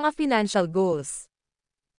iyong mga financial goals.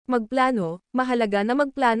 Magplano, mahalaga na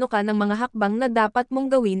magplano ka ng mga hakbang na dapat mong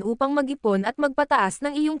gawin upang mag-ipon at magpataas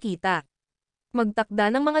ng iyong kita.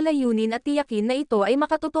 Magtakda ng mga layunin at tiyakin na ito ay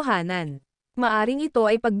makatotohanan. Maaring ito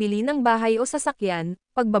ay pagbili ng bahay o sasakyan,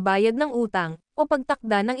 pagbabayad ng utang, o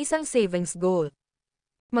pagtakda ng isang savings goal.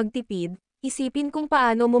 Magtipid, isipin kung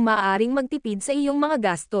paano mo maaaring magtipid sa iyong mga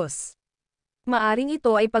gastos. Maaring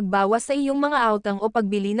ito ay pagbawas sa iyong mga utang o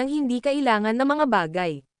pagbili ng hindi kailangan na mga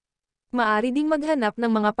bagay. Maari ding maghanap ng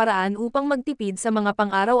mga paraan upang magtipid sa mga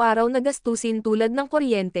pang-araw-araw na gastusin tulad ng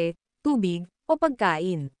kuryente, tubig, o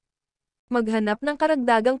pagkain. Maghanap ng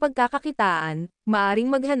karagdagang pagkakakitaan, maaring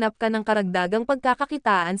maghanap ka ng karagdagang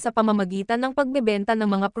pagkakakitaan sa pamamagitan ng pagbebenta ng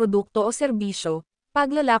mga produkto o serbisyo,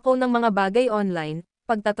 paglalako ng mga bagay online,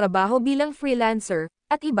 pagtatrabaho bilang freelancer,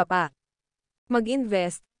 at iba pa.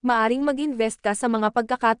 Mag-invest, maaring mag-invest ka sa mga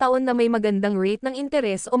pagkakataon na may magandang rate ng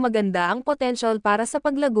interes o maganda ang potential para sa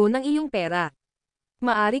paglago ng iyong pera.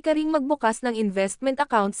 Maari ka ring magbukas ng investment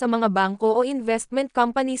account sa mga bangko o investment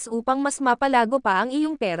companies upang mas mapalago pa ang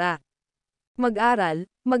iyong pera.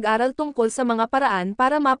 Mag-aral tungkol sa mga paraan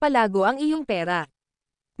para mapalago ang iyong pera.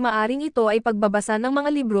 Maaring ito ay pagbabasa ng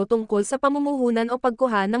mga libro tungkol sa pamumuhunan o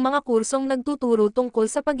pagkuha ng mga kursong nagtuturo tungkol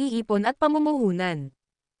sa pag-iipon at pamumuhunan.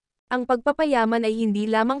 Ang pagpapayaman ay hindi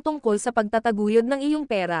lamang tungkol sa pagtataguyod ng iyong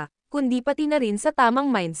pera, kundi pati na rin sa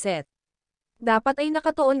tamang mindset. Dapat ay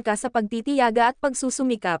nakatuon ka sa pagtitiyaga at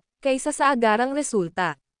pagsusumikap, kaysa sa agarang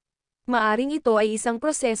resulta. Maaring ito ay isang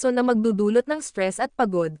proseso na magdudulot ng stress at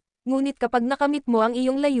pagod. Ngunit kapag nakamit mo ang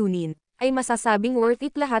iyong layunin, ay masasabing worth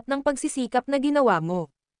it lahat ng pagsisikap na ginawa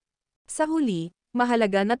mo. Sa huli,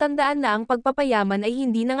 mahalaga na tandaan na ang pagpapayaman ay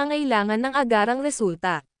hindi nangangailangan ng agarang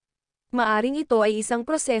resulta. Maaring ito ay isang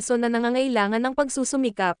proseso na nangangailangan ng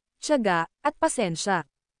pagsusumikap, tiyaga, at pasensya.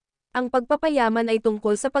 Ang pagpapayaman ay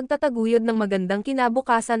tungkol sa pagtataguyod ng magandang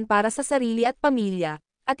kinabukasan para sa sarili at pamilya,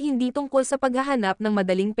 at hindi tungkol sa paghahanap ng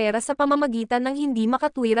madaling pera sa pamamagitan ng hindi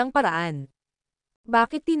makatwirang paraan.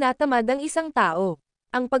 Bakit tinatamad ang isang tao?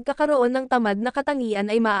 Ang pagkakaroon ng tamad na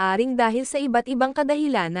katangian ay maaaring dahil sa iba't ibang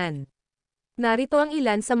kadahilanan. Narito ang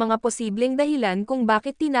ilan sa mga posibleng dahilan kung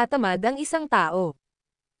bakit tinatamad ang isang tao.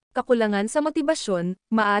 Kakulangan sa motibasyon,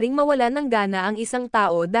 maaring mawalan ng gana ang isang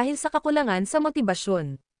tao dahil sa kakulangan sa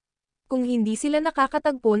motibasyon. Kung hindi sila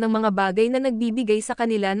nakakatagpo ng mga bagay na nagbibigay sa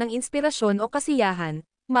kanila ng inspirasyon o kasiyahan,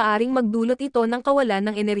 maaring magdulot ito ng kawalan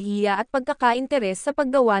ng enerhiya at pagkakainteres sa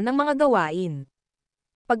paggawa ng mga gawain.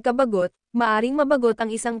 Pagkabagot, maaring mabagot ang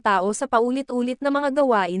isang tao sa paulit-ulit na mga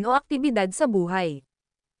gawain o aktibidad sa buhay.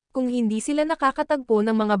 Kung hindi sila nakakatagpo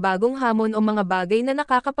ng mga bagong hamon o mga bagay na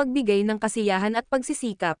nakakapagbigay ng kasiyahan at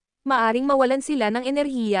pagsisikap, maaring mawalan sila ng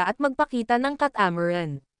enerhiya at magpakita ng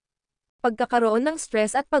katamaran. Pagkakaroon ng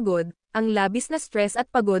stress at pagod, ang labis na stress at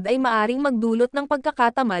pagod ay maaring magdulot ng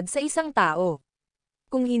pagkakatamad sa isang tao.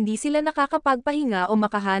 Kung hindi sila nakakapagpahinga o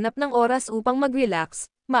makahanap ng oras upang mag-relax,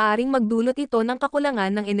 maaring magdulot ito ng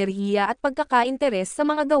kakulangan ng enerhiya at pagkakainteres sa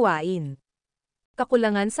mga gawain.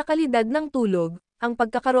 Kakulangan sa kalidad ng tulog, ang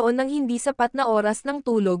pagkakaroon ng hindi sapat na oras ng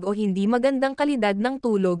tulog o hindi magandang kalidad ng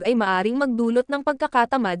tulog ay maaring magdulot ng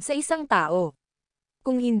pagkakatamad sa isang tao.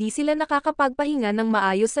 Kung hindi sila nakakapagpahinga ng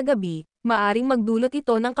maayos sa gabi, maaring magdulot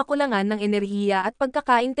ito ng kakulangan ng enerhiya at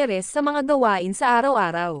pagkakainteres sa mga gawain sa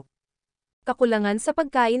araw-araw. Kakulangan sa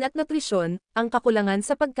pagkain at nutrisyon, ang kakulangan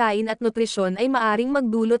sa pagkain at nutrisyon ay maaring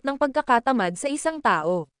magdulot ng pagkakatamad sa isang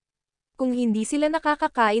tao. Kung hindi sila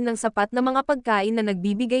nakakakain ng sapat na mga pagkain na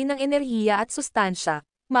nagbibigay ng enerhiya at sustansya,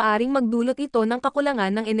 maaring magdulot ito ng kakulangan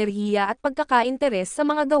ng enerhiya at pagkakainteres sa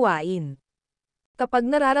mga gawain. Kapag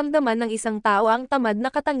nararamdaman ng isang tao ang tamad na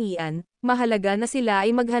katangian, mahalaga na sila ay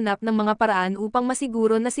maghanap ng mga paraan upang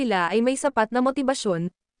masiguro na sila ay may sapat na motibasyon,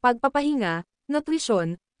 pagpapahinga,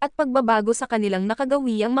 nutrisyon, at pagbabago sa kanilang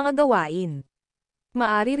nakagawiang mga gawain.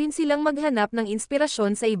 Maari rin silang maghanap ng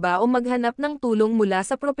inspirasyon sa iba o maghanap ng tulong mula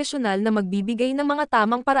sa propesyonal na magbibigay ng mga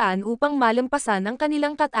tamang paraan upang malampasan ang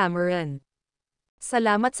kanilang katamaran.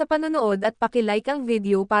 Salamat sa panonood at paki-like ang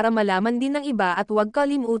video para malaman din ng iba at huwag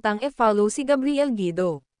kalimutang i-follow si Gabriel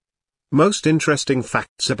Guido. Most interesting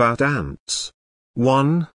facts about ants.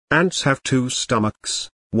 1. Ants have 2 stomachs,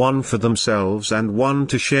 one for themselves and one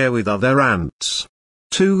to share with other ants.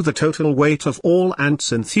 2. The total weight of all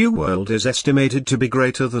ants in the world is estimated to be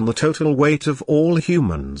greater than the total weight of all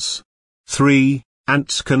humans. 3.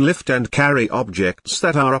 Ants can lift and carry objects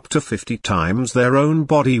that are up to 50 times their own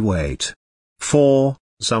body weight. 4.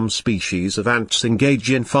 Some species of ants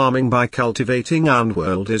engage in farming by cultivating and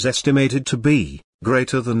world is estimated to be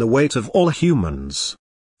greater than the weight of all humans.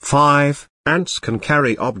 5. Ants can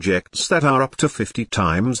carry objects that are up to 50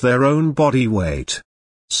 times their own body weight.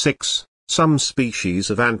 6. Some species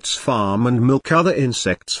of ants farm and milk other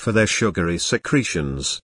insects for their sugary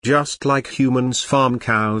secretions, just like humans farm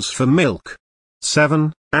cows for milk.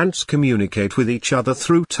 7. Ants communicate with each other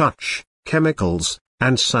through touch, chemicals,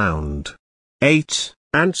 and sound. 8.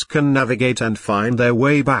 Ants can navigate and find their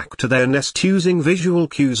way back to their nest using visual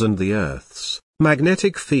cues and the Earth's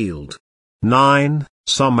magnetic field. 9.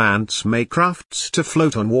 Some ants make rafts to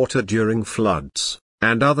float on water during floods,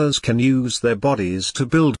 and others can use their bodies to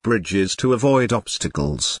build bridges to avoid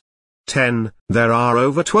obstacles. 10. There are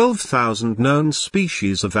over 12,000 known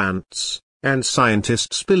species of ants, and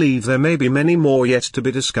scientists believe there may be many more yet to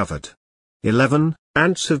be discovered. 11.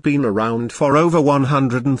 Ants have been around for over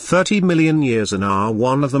 130 million years and are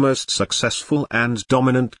one of the most successful and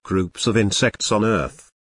dominant groups of insects on Earth.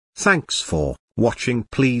 Thanks for watching.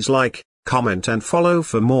 Please like, comment and follow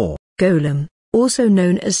for more. Golem, also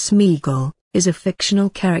known as Smeagol, is a fictional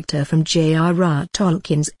character from J.R.R.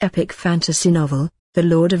 Tolkien's epic fantasy novel, The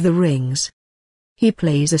Lord of the Rings. He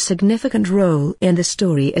plays a significant role in the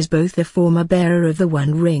story as both the former bearer of the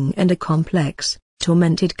One Ring and a complex,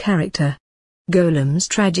 tormented character. Golem's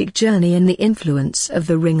tragic journey and the influence of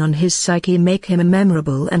the ring on his psyche make him a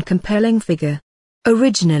memorable and compelling figure.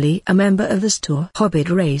 Originally a member of the Stoor Hobbit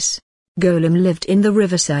race, Golem lived in the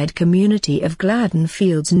riverside community of Gladden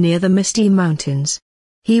Fields near the Misty Mountains.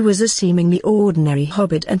 He was a seemingly ordinary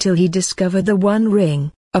hobbit until he discovered the One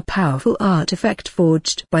Ring, a powerful artifact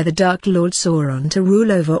forged by the Dark Lord Sauron to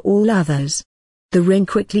rule over all others. The ring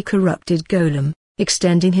quickly corrupted Golem,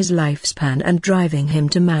 extending his lifespan and driving him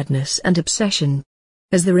to madness and obsession.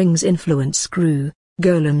 As the ring's influence grew,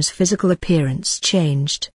 Golem's physical appearance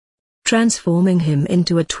changed, transforming him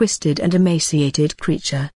into a twisted and emaciated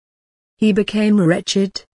creature. He became a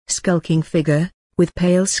wretched, skulking figure, with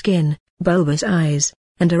pale skin, bulbous eyes,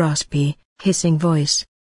 and a raspy, hissing voice.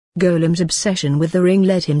 Golem's obsession with the ring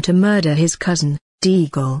led him to murder his cousin,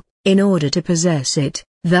 Deagol, in order to possess it,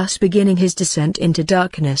 thus beginning his descent into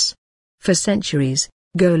darkness. For centuries,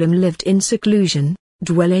 Golem lived in seclusion,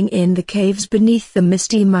 dwelling in the caves beneath the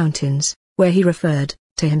Misty Mountains, where he referred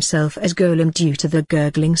to himself as Golem due to the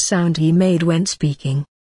gurgling sound he made when speaking.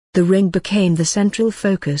 The ring became the central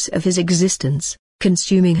focus of his existence,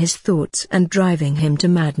 consuming his thoughts and driving him to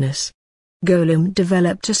madness. Golem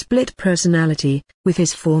developed a split personality, with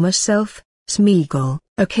his former self, Smeagol,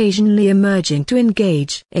 occasionally emerging to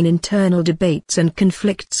engage in internal debates and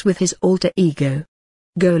conflicts with his alter ego.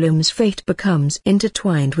 Golem's fate becomes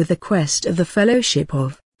intertwined with the quest of the Fellowship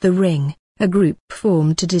of the Ring, a group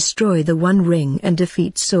formed to destroy the One Ring and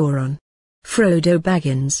defeat Sauron. Frodo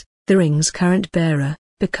Baggins, the ring's current bearer,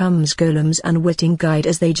 becomes Golem's unwitting guide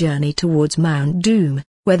as they journey towards Mount Doom,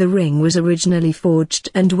 where the ring was originally forged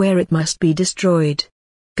and where it must be destroyed.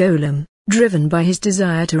 Golem, driven by his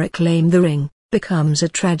desire to reclaim the ring, becomes a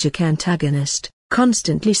tragic antagonist,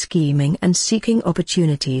 constantly scheming and seeking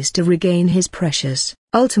opportunities to regain his precious.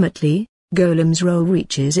 Ultimately, Golem's role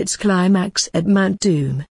reaches its climax at Mount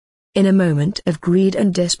Doom. In a moment of greed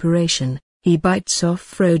and desperation, he bites off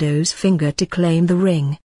Frodo's finger to claim the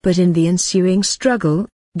ring, but in the ensuing struggle,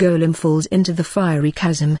 Golem falls into the fiery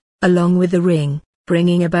chasm, along with the ring,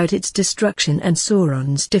 bringing about its destruction and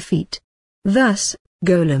Sauron's defeat. Thus,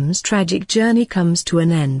 Golem's tragic journey comes to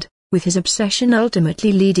an end, with his obsession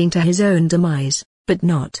ultimately leading to his own demise, but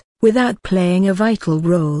not without playing a vital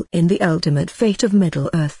role in the ultimate fate of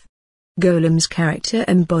Middle-earth. Golem's character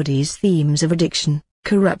embodies themes of addiction,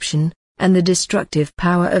 corruption, and the destructive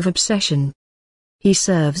power of obsession. He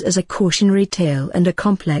serves as a cautionary tale and a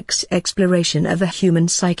complex exploration of the human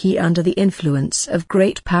psyche under the influence of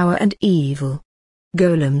great power and evil.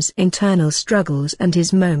 Golem's internal struggles and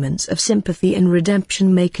his moments of sympathy and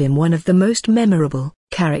redemption make him one of the most memorable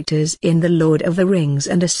characters in The Lord of the Rings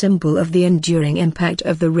and a symbol of the enduring impact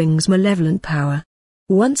of the ring's malevolent power.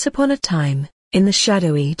 Once upon a time, In the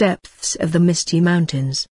shadowy depths of the misty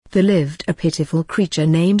mountains, there lived a pitiful creature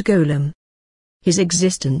named Golem. His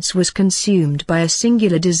existence was consumed by a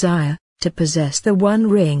singular desire, to possess the One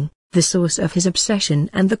Ring, the source of his obsession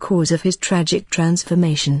and the cause of his tragic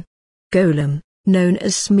transformation. Golem, known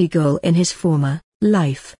as Smeagol in his former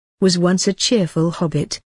life, was once a cheerful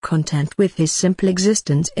hobbit, content with his simple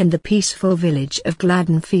existence in the peaceful village of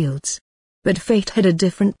Gladden Fields. But fate had a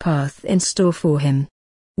different path in store for him.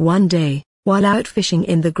 One day, while out fishing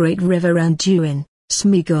in the great river Anduin,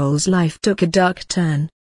 Smeagol's life took a dark turn.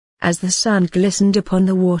 As the sun glistened upon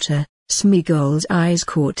the water, Smeagol's eyes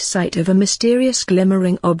caught sight of a mysterious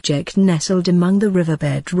glimmering object nestled among the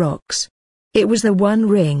riverbed rocks. It was the One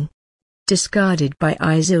Ring, discarded by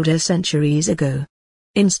Isildur centuries ago.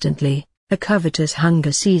 Instantly, a covetous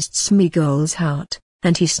hunger seized Smeagol's heart,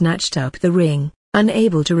 and he snatched up the ring,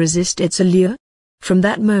 unable to resist its allure. From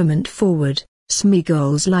that moment forward,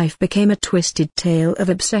 Smeagol's life became a twisted tale of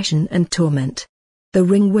obsession and torment. The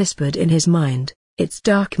ring whispered in his mind, its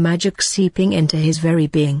dark magic seeping into his very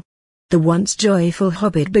being. The once joyful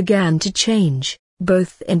hobbit began to change,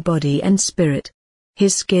 both in body and spirit.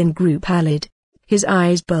 His skin grew pallid, his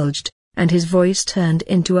eyes bulged, and his voice turned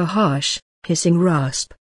into a harsh, hissing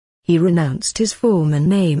rasp. He renounced his former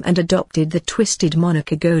name and adopted the twisted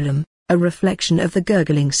moniker Golem, a reflection of the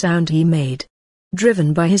gurgling sound he made.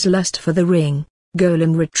 Driven by his lust for the ring,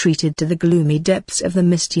 Golem retreated to the gloomy depths of the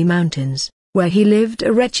misty mountains, where he lived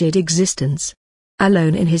a wretched existence.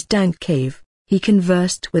 Alone in his dank cave, he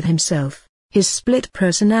conversed with himself, his split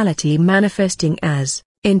personality manifesting as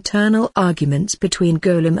internal arguments between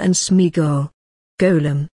Golem and Smeagol.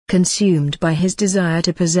 Golem, consumed by his desire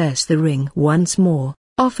to possess the ring once more,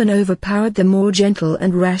 often overpowered the more gentle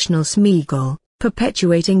and rational Smeagol,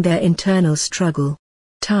 perpetuating their internal struggle.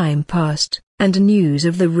 Time passed, and news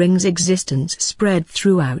of the ring's existence spread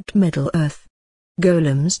throughout Middle-earth.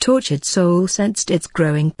 Golem's tortured soul sensed its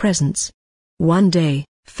growing presence. One day,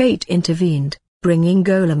 fate intervened, bringing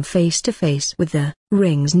Golem face to face with the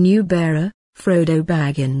ring's new bearer, Frodo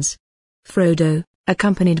Baggins. Frodo,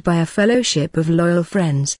 accompanied by a fellowship of loyal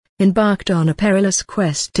friends, embarked on a perilous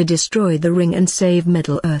quest to destroy the ring and save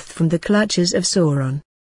Middle-earth from the clutches of Sauron.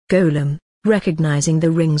 Golem, recognizing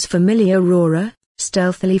the ring's familiar aura,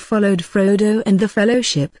 stealthily followed Frodo and the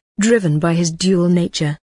fellowship, driven by his dual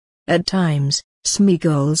nature. At times,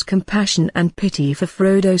 Smeagol's compassion and pity for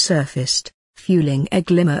Frodo surfaced, fueling a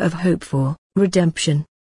glimmer of hope for redemption.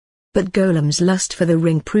 But Golem's lust for the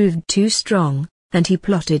ring proved too strong, and he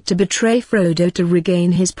plotted to betray Frodo to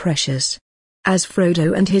regain his precious. As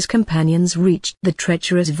Frodo and his companions reached the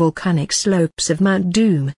treacherous volcanic slopes of Mount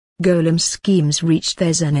Doom, Golem's schemes reached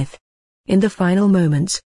their zenith. In the final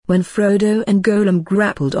moments, when Frodo and Golem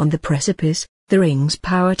grappled on the precipice, the ring's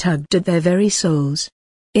power tugged at their very souls.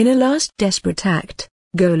 In a last desperate act,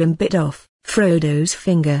 Golem bit off Frodo's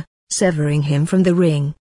finger, severing him from the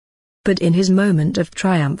ring. But in his moment of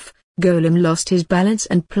triumph, Golem lost his balance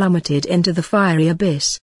and plummeted into the fiery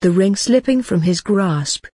abyss, the ring slipping from his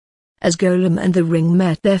grasp. As Golem and the ring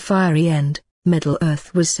met their fiery end,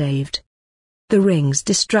 Middle-earth was saved. The ring's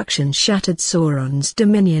destruction shattered Sauron's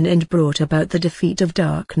dominion and brought about the defeat of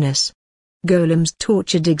darkness. Golem's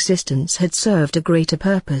tortured existence had served a greater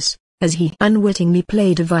purpose, as he unwittingly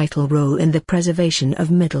played a vital role in the preservation of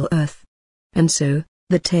Middle-earth. And so,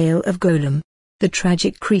 the tale of Golem, the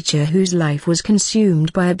tragic creature whose life was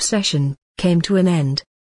consumed by obsession, came to an end.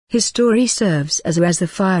 His story serves as the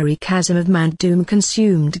fiery chasm of Mount Doom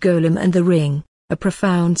consumed Golem and the ring, a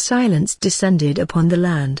profound silence descended upon the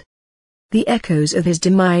land. The echoes of his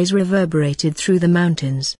demise reverberated through the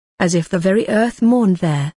mountains, as if the very earth mourned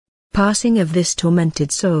their passing of this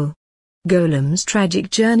tormented soul. Golem's tragic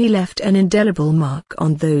journey left an indelible mark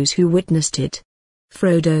on those who witnessed it.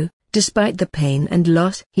 Frodo, despite the pain and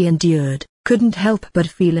loss he endured, couldn't help but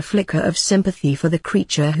feel a flicker of sympathy for the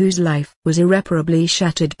creature whose life was irreparably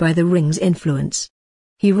shattered by the ring's influence.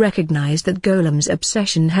 He recognized that Golem's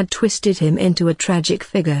obsession had twisted him into a tragic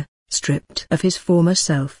figure, stripped of his former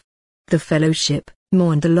self. The fellowship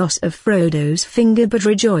mourned the loss of Frodo's finger but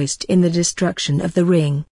rejoiced in the destruction of the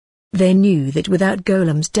ring. They knew that without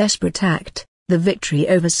Golem's desperate act, the victory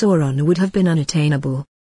over Sauron would have been unattainable.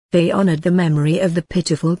 They honored the memory of the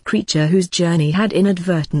pitiful creature whose journey had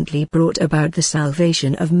inadvertently brought about the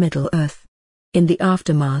salvation of Middle-earth. In the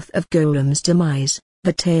aftermath of Golem's demise,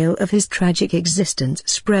 the tale of his tragic existence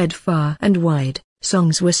spread far and wide,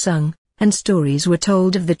 songs were sung, and stories were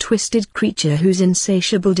told of the twisted creature whose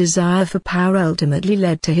insatiable desire for power ultimately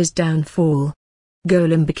led to his downfall.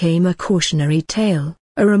 Golem became a cautionary tale,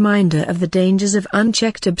 a reminder of the dangers of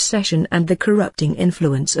unchecked obsession and the corrupting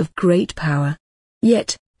influence of great power.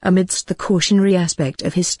 Yet, Amidst the cautionary aspect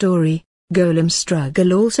of his story, Golem's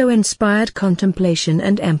struggle also inspired contemplation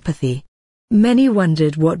and empathy. Many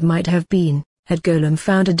wondered what might have been, had Golem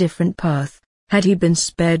found a different path, had he been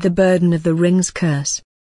spared the burden of the ring's curse.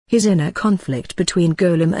 His inner conflict between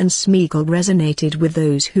Golem and Smeagol resonated with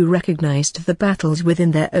those who recognized the battles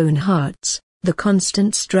within their own hearts, the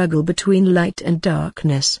constant struggle between light and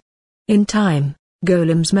darkness. In time,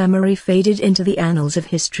 Golem's memory faded into the annals of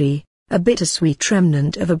history, a bittersweet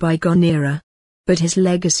remnant of a bygone era. But his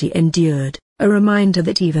legacy endured, a reminder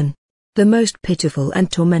that even the most pitiful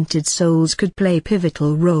and tormented souls could play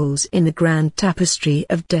pivotal roles in the grand tapestry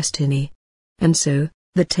of destiny. And so,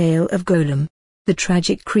 the tale of Golem, the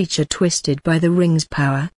tragic creature twisted by the ring's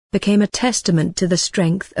power, became a testament to the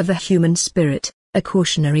strength of the human spirit, a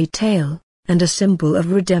cautionary tale, and a symbol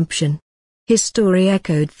of redemption. His story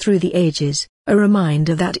echoed through the ages, a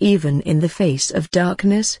reminder that even in the face of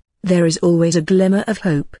darkness, there is always a glimmer of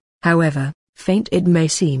hope, however faint it may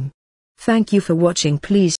seem. Thank you for watching.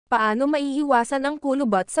 Please. Paano maiiwasan ang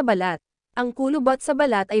kulubot sa balat? Ang kulubot sa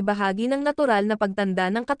balat ay bahagi ng natural na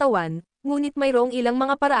pagtanda ng katawan, ngunit mayroong ilang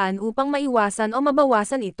mga paraan upang maiwasan o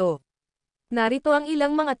mabawasan ito. Narito ang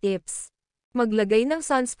ilang mga tips. Maglagay ng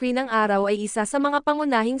sunscreen ng araw ay isa sa mga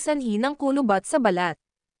pangunahing sanhi ng kulubot sa balat.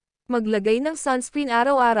 Maglagay ng sunscreen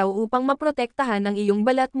araw-araw upang maprotektahan ang iyong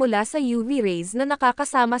balat mula sa UV rays na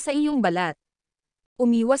nakakasama sa iyong balat.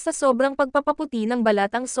 Umiwas sa sobrang pagpapaputi ng balat.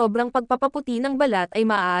 Ang sobrang pagpapaputi ng balat ay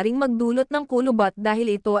maaaring magdulot ng kulubot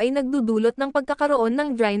dahil ito ay nagdudulot ng pagkakaroon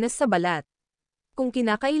ng dryness sa balat. Kung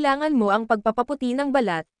kinakailangan mo ang pagpapaputi ng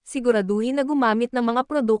balat, siguraduhin na gumamit ng mga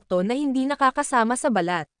produkto na hindi nakakasama sa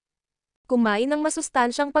balat. Kumain ng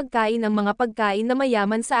masustansyang pagkain. Ang mga pagkain na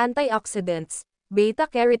mayaman sa antioxidants,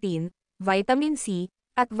 beta-carotene, vitamin C,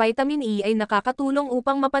 at vitamin E ay nakakatulong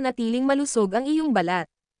upang mapanatiling malusog ang iyong balat.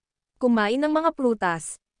 Kumain ng mga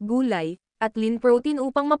prutas, gulay, at lean protein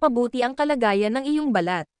upang mapabuti ang kalagayan ng iyong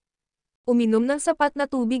balat. Uminom ng sapat na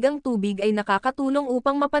tubig. Ang tubig ay nakakatulong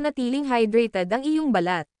upang mapanatiling hydrated ang iyong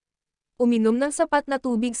balat. Uminom ng sapat na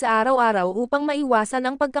tubig sa araw-araw upang maiwasan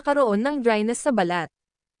ang pagkakaroon ng dryness sa balat.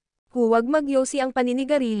 Huwag magyosi. Ang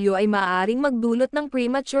paninigarilyo ay maaaring magdulot ng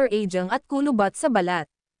premature aging at kulubot sa balat.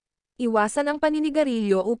 Iwasan ang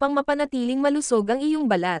paninigarilyo upang mapanatiling malusog ang iyong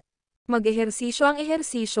balat. Mag-ehersisyo. Ang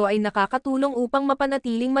ehersisyo ay nakakatulong upang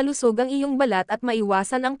mapanatiling malusog ang iyong balat at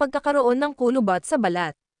maiwasan ang pagkakaroon ng kulubot sa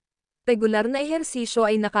balat. Regular na ehersisyo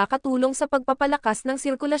ay nakakatulong sa pagpapalakas ng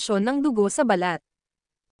sirkulasyon ng dugo sa balat.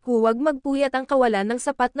 Huwag magpuyat. Ang kawalan ng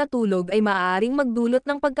sapat na tulog ay maaaring magdulot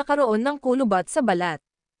ng pagkakaroon ng kulubot sa balat.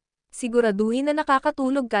 Siguraduhin na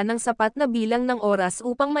nakakatulog ka ng sapat na bilang ng oras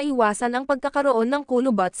upang maiwasan ang pagkakaroon ng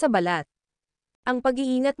kulubot sa balat. Ang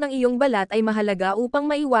pag-iingat ng iyong balat ay mahalaga upang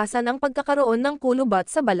maiwasan ang pagkakaroon ng kulubot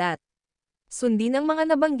sa balat. Sundin ang mga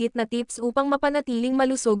nabanggit na tips upang mapanatiling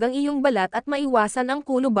malusog ang iyong balat at maiwasan ang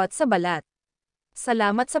kulubot sa balat.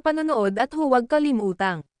 Salamat sa panonood at huwag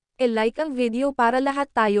kalimutang i-like ang video para lahat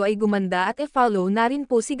tayo ay gumanda at i-follow na rin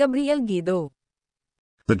po si Gabriel Guido.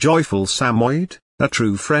 The joyful Samoyed, a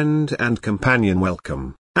true friend and companion.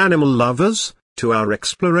 Welcome, animal lovers, to our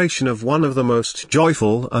exploration of one of the most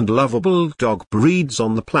joyful and lovable dog breeds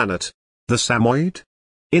on the planet, the Samoyed.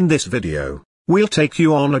 In this video, we'll take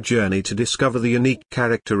you on a journey to discover the unique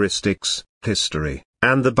characteristics, history,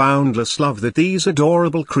 and the boundless love that these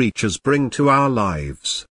adorable creatures bring to our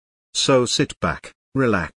lives. So sit back,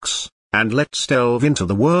 relax, and let's delve into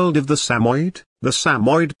the world of the Samoyed. The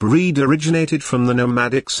Samoyed breed originated from the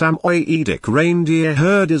nomadic Samoyedic reindeer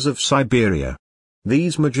herders of Siberia.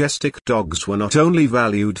 These majestic dogs were not only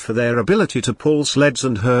valued for their ability to pull sleds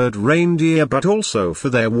and herd reindeer but also for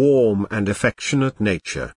their warm and affectionate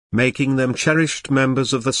nature, making them cherished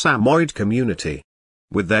members of the Samoyed community.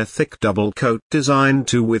 With their thick double coat designed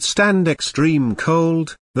to withstand extreme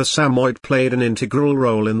cold, the Samoyed played an integral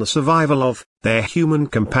role in the survival of their human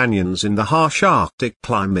companions in the harsh Arctic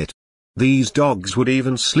climate. These dogs would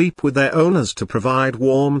even sleep with their owners to provide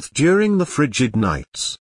warmth during the frigid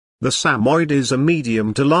nights. The Samoyed is a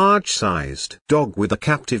medium to large-sized dog with a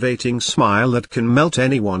captivating smile that can melt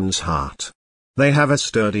anyone's heart. They have a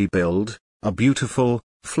sturdy build, a beautiful,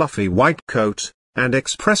 fluffy white coat, and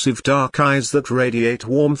expressive dark eyes that radiate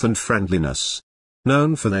warmth and friendliness.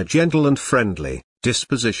 Known for their gentle and friendly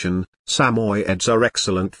disposition, Samoyeds are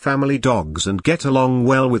excellent family dogs and get along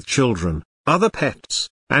well with children, other pets,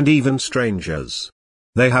 and even strangers.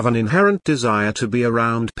 They have an inherent desire to be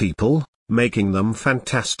around people, making them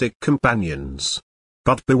fantastic companions.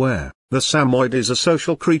 But beware, the Samoyed is a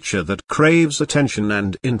social creature that craves attention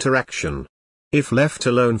and interaction. If left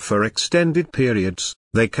alone for extended periods,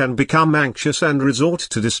 they can become anxious and resort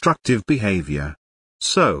to destructive behavior.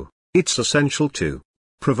 So, it's essential to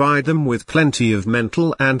provide them with plenty of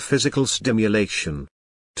mental and physical stimulation.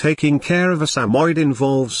 Taking care of a Samoyed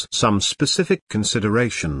involves some specific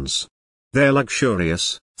considerations. Their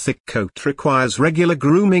luxurious, thick coat requires regular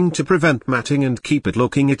grooming to prevent matting and keep it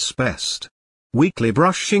looking its best. Weekly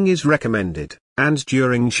brushing is recommended, and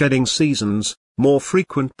during shedding seasons, more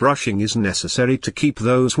frequent brushing is necessary to keep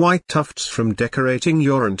those white tufts from decorating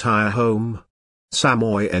your entire home.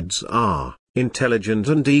 Samoyeds are intelligent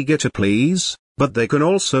and eager to please, but they can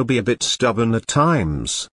also be a bit stubborn at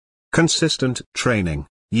times. Consistent training,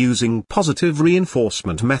 using positive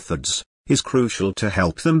reinforcement methods, is crucial to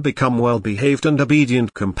help them become well-behaved and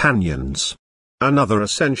obedient companions. Another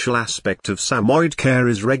essential aspect of Samoyed care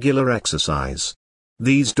is regular exercise.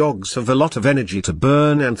 These dogs have a lot of energy to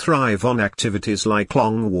burn and thrive on activities like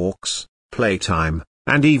long walks, playtime,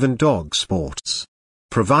 and even dog sports.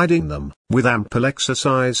 Providing them with ample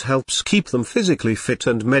exercise helps keep them physically fit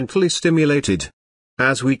and mentally stimulated.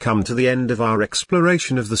 As we come to the end of our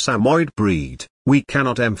exploration of the Samoyed breed, we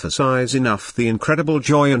cannot emphasize enough the incredible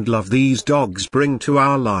joy and love these dogs bring to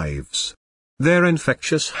our lives. Their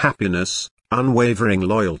infectious happiness, unwavering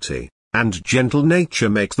loyalty, and gentle nature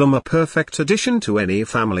make them a perfect addition to any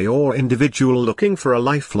family or individual looking for a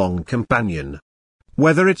lifelong companion.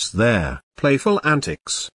 Whether it's their playful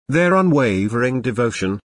antics, their unwavering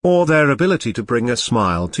devotion, or their ability to bring a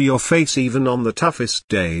smile to your face even on the toughest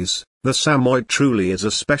days, the Samoyed truly is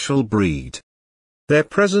a special breed. Their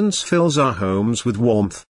presence fills our homes with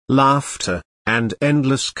warmth, laughter, and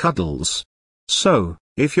endless cuddles. So,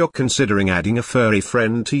 if you're considering adding a furry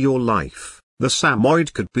friend to your life, the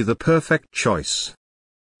Samoyed could be the perfect choice.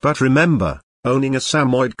 But remember, owning a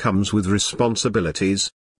Samoyed comes with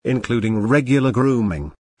responsibilities, including regular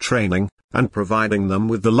grooming, training, and providing them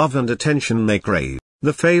with the love and attention they crave.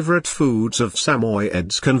 The favorite foods of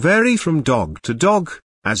Samoyeds can vary from dog to dog,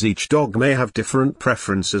 as each dog may have different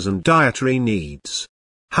preferences and dietary needs.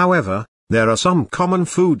 However, there are some common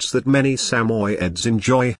foods that many Samoyeds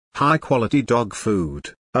enjoy. High-quality dog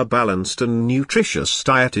food. A balanced and nutritious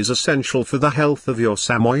diet is essential for the health of your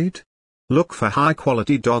Samoyed. Look for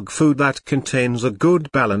high-quality dog food that contains a good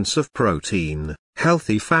balance of protein,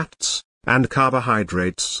 healthy fats, and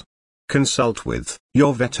carbohydrates. Consult with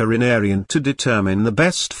your veterinarian to determine the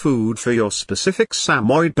best food for your specific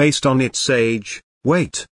Samoyed based on its age,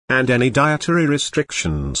 weight, and any dietary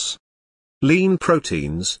restrictions. Lean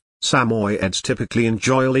proteins. Samoyeds typically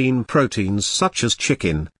enjoy lean proteins such as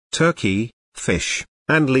chicken, turkey, fish,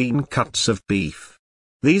 and lean cuts of beef.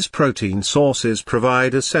 These protein sources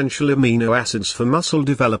provide essential amino acids for muscle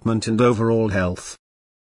development and overall health.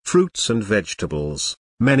 Fruits and vegetables.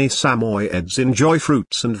 Many Samoyeds enjoy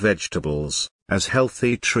fruits and vegetables as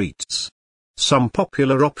healthy treats. Some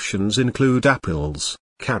popular options include apples,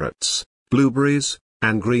 carrots, blueberries,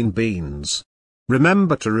 and green beans.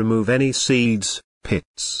 Remember to remove any seeds,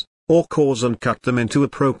 pits, or cores and cut them into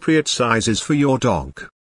appropriate sizes for your dog.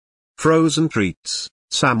 Frozen treats.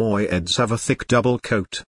 Samoyeds have a thick double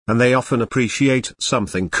coat, and they often appreciate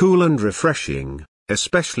something cool and refreshing,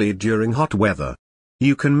 especially during hot weather.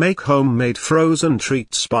 You can make homemade frozen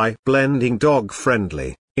treats by blending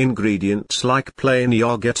dog-friendly ingredients like plain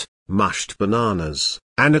yogurt, mashed bananas,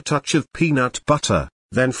 and a touch of peanut butter,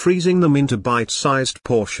 then freezing them into bite-sized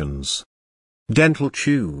portions. Dental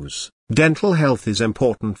chews. Dental health is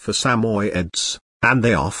important for Samoyeds, and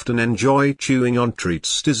they often enjoy chewing on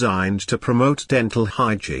treats designed to promote dental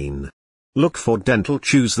hygiene. Look for dental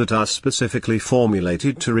chews that are specifically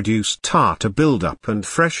formulated to reduce tartar buildup and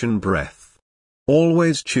freshen breath.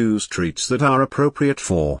 Always choose treats that are appropriate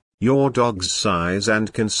for your dog's size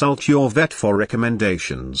and consult your vet for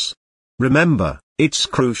recommendations. Remember, it's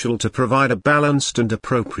crucial to provide a balanced and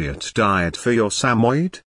appropriate diet for your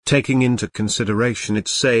Samoyed, taking into consideration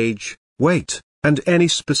its age, weight, and any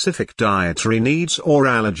specific dietary needs or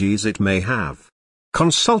allergies it may have.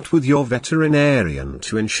 Consult with your veterinarian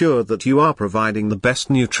to ensure that you are providing the best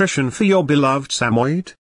nutrition for your beloved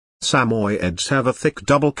Samoyed. Samoyeds have a thick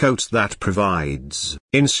double coat that provides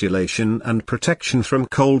insulation and protection from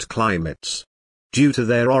cold climates. Due to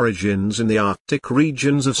their origins in the Arctic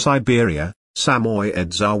regions of Siberia,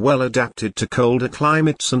 Samoyeds are well adapted to colder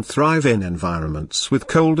climates and thrive in environments with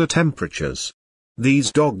colder temperatures.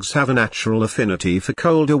 These dogs have a natural affinity for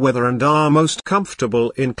colder weather and are most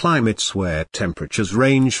comfortable in climates where temperatures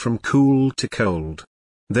range from cool to cold.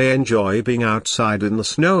 They enjoy being outside in the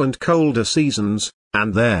snow and colder seasons,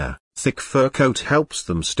 and their thick fur coat helps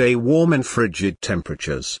them stay warm in frigid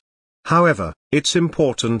temperatures. However, it's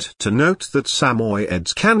important to note that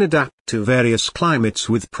Samoyeds can adapt to various climates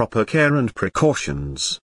with proper care and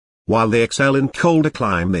precautions. While they excel in colder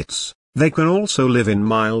climates, They can also live in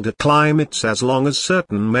milder climates as long as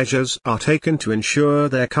certain measures are taken to ensure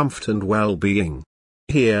their comfort and well-being.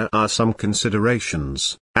 Here are some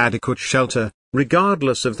considerations. Adequate shelter.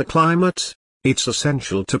 Regardless of the climate, it's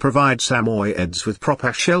essential to provide Samoyeds with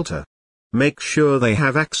proper shelter. Make sure they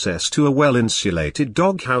have access to a well-insulated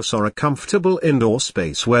doghouse or a comfortable indoor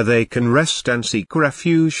space where they can rest and seek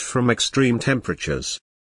refuge from extreme temperatures.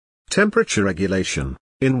 Temperature regulation.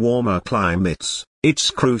 In warmer climates,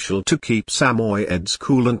 it's crucial to keep Samoyeds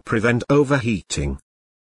cool and prevent overheating.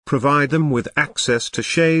 Provide them with access to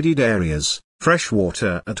shaded areas, fresh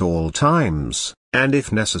water at all times, and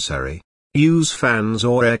if necessary, use fans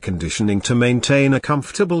or air conditioning to maintain a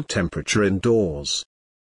comfortable temperature indoors.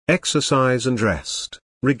 Exercise and rest.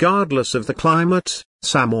 Regardless of the climate,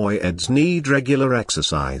 Samoyeds need regular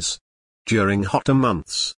exercise. During hotter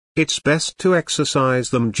months, it's best to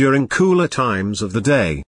exercise them during cooler times of the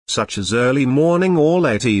day, such as early morning or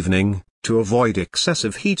late evening, to avoid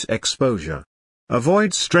excessive heat exposure.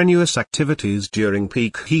 Avoid strenuous activities during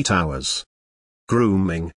peak heat hours.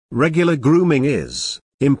 Grooming. Regular grooming is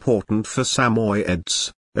important for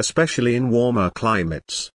Samoyeds, especially in warmer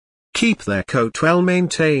climates. Keep their coat well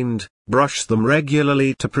maintained, brush them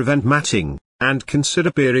regularly to prevent matting, and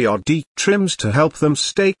consider periodic trims to help them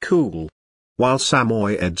stay cool. While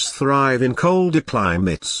Samoyeds thrive in colder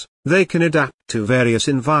climates, they can adapt to various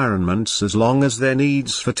environments as long as their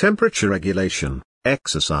needs for temperature regulation,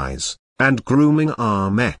 exercise, and grooming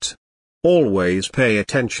are met. Always pay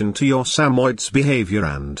attention to your Samoyed's behavior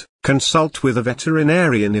and consult with a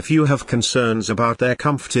veterinarian if you have concerns about their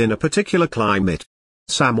comfort in a particular climate.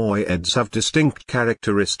 Samoyeds have distinct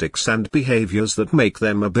characteristics and behaviors that make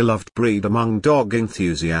them a beloved breed among dog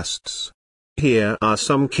enthusiasts. Here are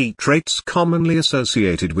some key traits commonly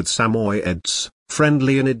associated with Samoyeds.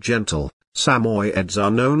 Friendly and gentle. Samoyeds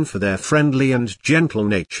are known for their friendly and gentle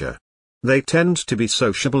nature. They tend to be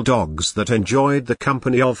sociable dogs that enjoy the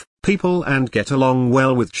company of people and get along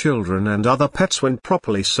well with children and other pets when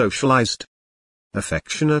properly socialized.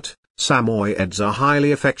 Affectionate. Samoyeds are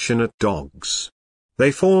highly affectionate dogs.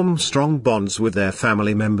 They form strong bonds with their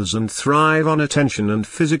family members and thrive on attention and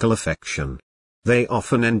physical affection. They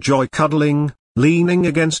often enjoy cuddling, leaning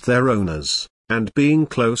against their owners, and being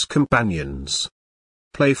close companions.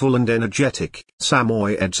 Playful and energetic.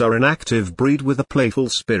 Samoyeds are an active breed with a playful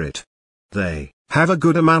spirit. They have a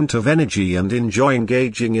good amount of energy and enjoy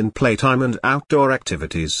engaging in playtime and outdoor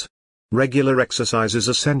activities. Regular exercise is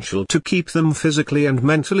essential to keep them physically and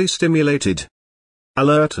mentally stimulated.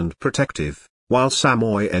 Alert and protective. While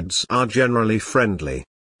Samoyeds are generally friendly,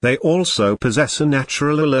 they also possess a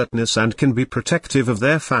natural alertness and can be protective of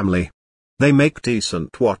their family. They make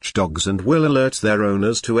decent watchdogs and will alert their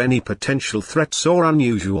owners to any potential threats or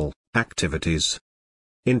unusual activities.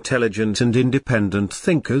 Intelligent and independent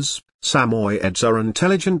thinkers. Samoyeds are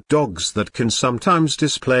intelligent dogs that can sometimes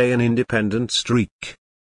display an independent streak.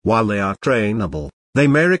 While they are trainable, they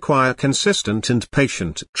may require consistent and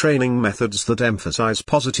patient training methods that emphasize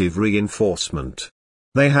positive reinforcement.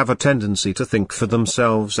 They have a tendency to think for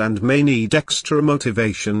themselves and may need extra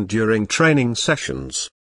motivation during training sessions.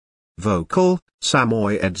 Vocal.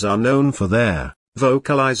 Samoyeds are known for their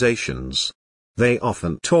vocalizations. They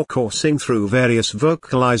often talk or sing through various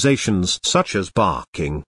vocalizations such as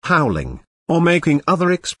barking, howling, or making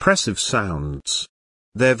other expressive sounds.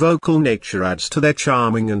 Their vocal nature adds to their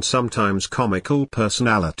charming and sometimes comical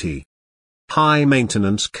personality.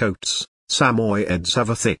 High-maintenance coats. Samoyeds have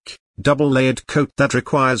a thick, double-layered coat that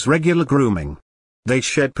requires regular grooming. They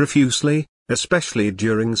shed profusely, especially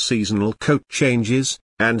during seasonal coat changes,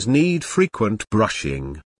 and need frequent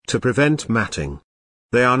brushing, to prevent matting.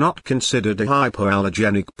 They are not considered a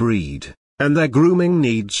hypoallergenic breed, and their grooming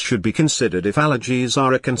needs should be considered if allergies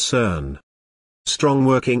are a concern. Strong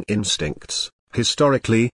working instincts.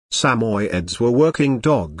 Historically, Samoyeds were working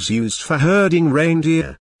dogs used for herding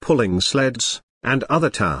reindeer, pulling sleds, and other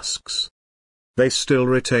tasks. They still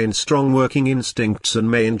retain strong working instincts and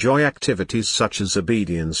may enjoy activities such as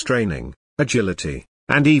obedience training, agility,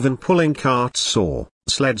 and even pulling carts or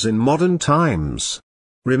sleds in modern times.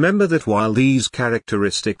 Remember that while these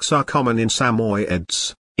characteristics are common in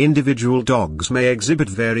Samoyeds, individual dogs may exhibit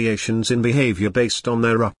variations in behavior based on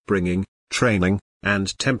their upbringing, training,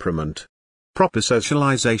 and temperament. Proper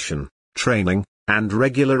socialization, training, and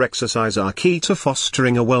regular exercise are key to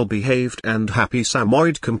fostering a well-behaved and happy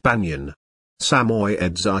Samoyed companion.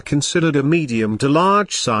 Samoyeds are considered a medium to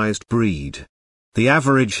large-sized breed. The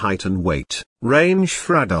average height and weight range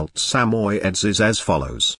for adult Samoyeds is as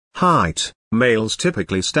follows. Height. Males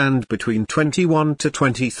typically stand between 21 to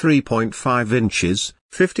 23.5 inches,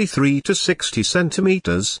 53 to 60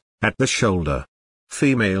 centimeters, at the shoulder.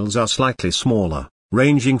 females are slightly smaller,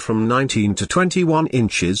 ranging from 19 to 21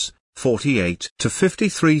 inches, 48 to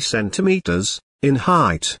 53 centimeters, in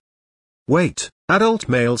height. Weight: adult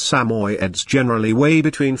male samoyeds generally weigh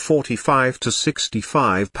between 45 to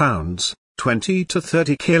 65 pounds, 20 to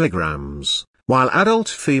 30 kilograms, while adult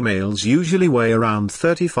females usually weigh around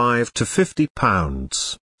 35 to 50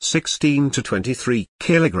 pounds, 16 to 23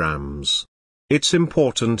 kilograms. It's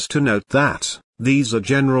important to note that these are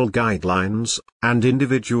general guidelines, and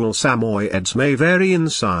individual samoyeds may vary in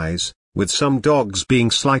size, with some dogs being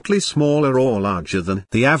slightly smaller or larger than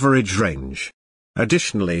the average range.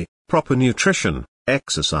 Additionally, proper nutrition,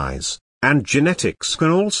 exercise, and genetics can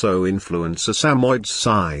also influence a samoyed's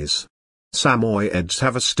size. Samoyeds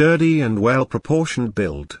have a sturdy and well-proportioned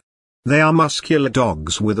build. They are muscular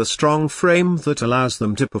dogs with a strong frame that allows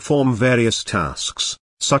them to perform various tasks,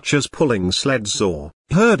 such as pulling sleds or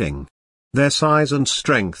herding. Their size and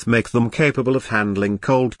strength make them capable of handling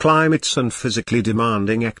cold climates and physically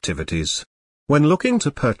demanding activities. When looking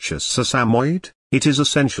to purchase a samoyed, it is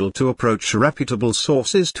essential to approach reputable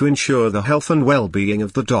sources to ensure the health and well-being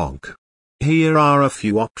of the dog. Here are a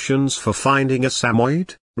few options for finding a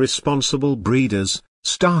samoyed. Responsible breeders: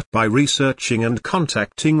 start by researching and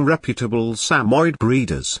contacting reputable samoyed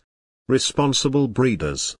breeders. Responsible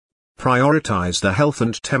breeders prioritize the health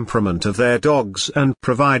and temperament of their dogs and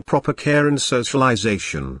provide proper care and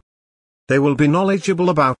socialization. They will be knowledgeable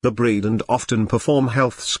about the breed and often perform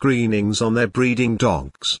health screenings on their breeding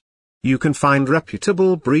dogs. You can find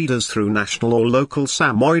reputable breeders through national or local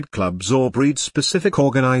samoyed clubs or breed-specific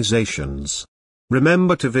organizations.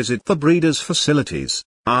 Remember to visit the breeders' facilities,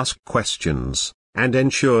 ask questions, and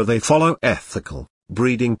ensure they follow ethical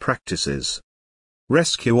breeding practices.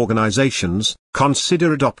 Rescue organizations: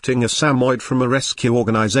 consider adopting a samoyed from a rescue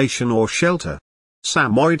organization or shelter.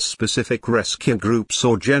 Samoyed-specific rescue groups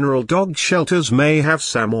or general dog shelters may have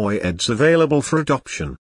samoyeds available for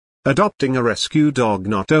adoption. Adopting a rescue dog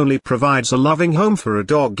not only provides a loving home for a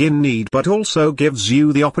dog in need but also gives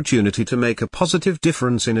you the opportunity to make a positive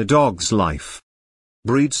difference in a dog's life.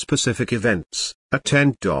 Breed-specific events: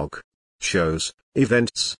 attend dog shows,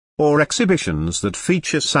 events, or exhibitions that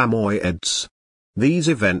feature samoyeds. These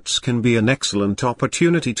events can be an excellent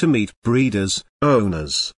opportunity to meet breeders,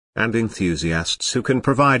 owners, and enthusiasts who can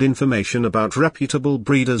provide information about reputable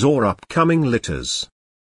breeders or upcoming litters.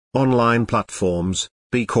 Online platforms: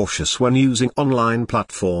 be cautious when using online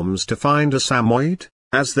platforms to find a samoyed,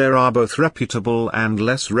 as there are both reputable and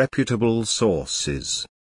less reputable sources.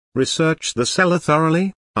 Research the seller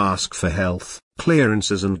thoroughly, ask for health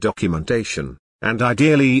clearances and documentation, and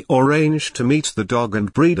ideally arrange to meet the dog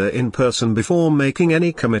and breeder in person before making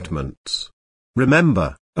any commitments.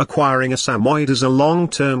 Remember, acquiring a samoyed is a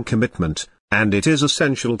long-term commitment, and it is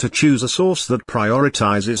essential to choose a source that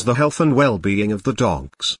prioritizes the health and well-being of the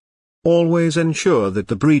dogs. Always ensure that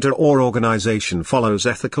the breeder or organization follows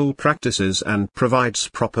ethical practices and provides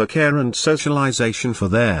proper care and socialization for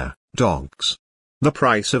their dogs. The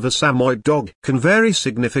price of a samoyed dog can vary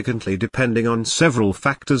significantly depending on several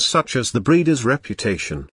factors such as the breeder's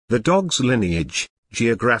reputation, the dog's lineage,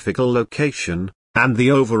 geographical location, and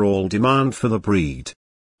the overall demand for the breed.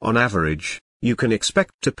 On average, you can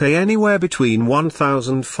expect to pay anywhere between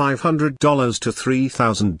 $1,500 to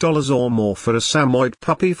 $3,000 or more for a samoyed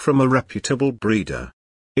puppy from a reputable breeder.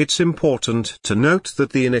 It's important to note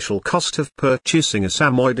that the initial cost of purchasing a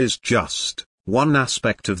samoyed is just one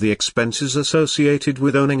aspect of the expenses associated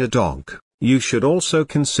with owning a dog. You should also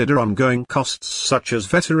consider ongoing costs such as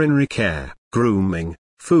veterinary care, grooming,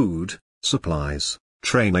 food, supplies,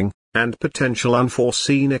 training, and potential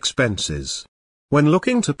unforeseen expenses. When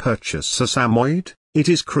looking to purchase a samoyed, it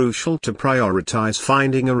is crucial to prioritize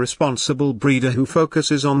finding a responsible breeder who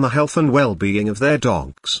focuses on the health and well-being of their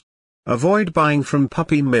dogs. Avoid buying from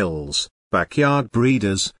puppy mills, backyard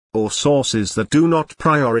breeders, or sources that do not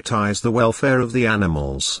prioritize the welfare of the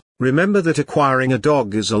animals. Remember that acquiring a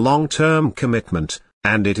dog is a long-term commitment,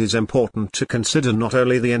 and it is important to consider not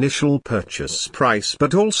only the initial purchase price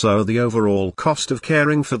but also the overall cost of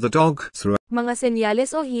caring for the dog throughout. Mga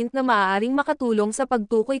senyales o hint na maaaring makatulong sa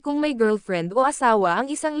pagtukoy kung may girlfriend o asawa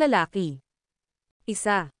ang isang lalaki.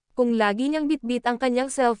 1. Kung lagi niyang bitbit ang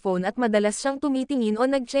kanyang cellphone at madalas siyang tumitingin o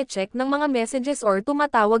nagche-check ng mga messages or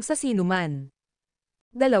tumatawag sa sinuman.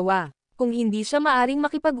 2. Kung hindi siya maaring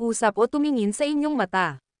makipag-usap o tumingin sa inyong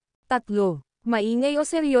mata. 3. Maingay o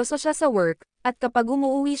seryoso siya sa work, at kapag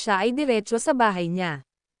umuwi siya ay diretso sa bahay niya.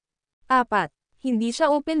 4. Hindi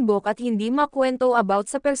siya open book at hindi makwento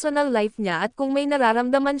about sa personal life niya at kung may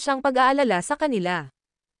nararamdaman siyang pag-aalala sa kanila.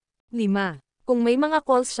 5. Kung may mga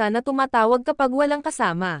calls siya na tumatawag kapag walang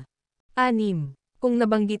kasama. 6. kung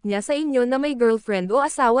nabanggit niya sa inyo na may girlfriend o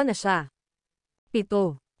asawa na siya.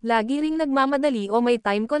 7. Lagi ring nagmamadali o may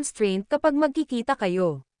time constraint kapag magkikita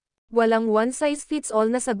kayo. Walang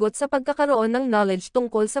one-size-fits-all na sagot sa pagkakaroon ng knowledge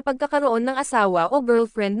tungkol sa pagkakaroon ng asawa o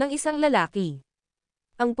girlfriend ng isang lalaki.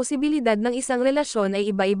 Ang posibilidad ng isang relasyon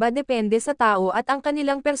ay iba-iba depende sa tao at ang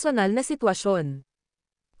kanilang personal na sitwasyon.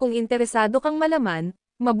 Kung interesado kang malaman,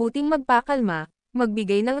 mabuting magpakalma,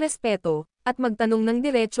 magbigay ng respeto, at magtanong ng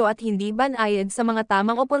diretso at hindi banayad sa mga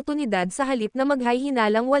tamang oportunidad sa halip na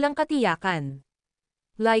maghahinalang walang katiyakan.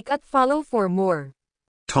 Like at follow for more.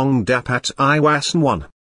 Tong dapat iwasan 1.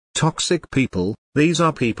 Toxic people. These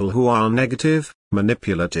are people who are negative,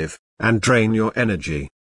 manipulative, and drain your energy.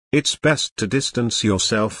 It's best to distance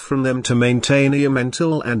yourself from them to maintain your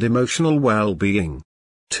mental and emotional well-being.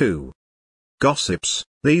 2. Gossips.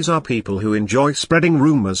 These are people who enjoy spreading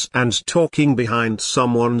rumors and talking behind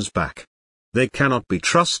someone's back. They cannot be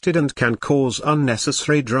trusted and can cause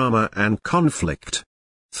unnecessary drama and conflict.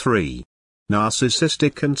 3.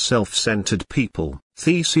 Narcissistic and self-centered people.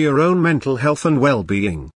 These are your own mental health and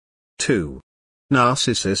well-being. 2.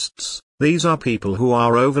 Narcissists. These are people who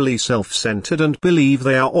are overly self-centered and believe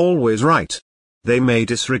they are always right. They may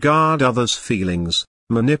disregard others' feelings,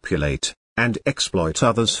 manipulate, and exploit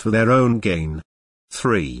others for their own gain.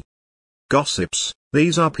 3. Gossips.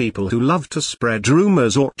 These are people who love to spread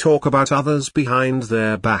rumors or talk about others behind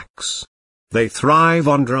their backs. They thrive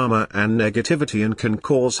on drama and negativity and can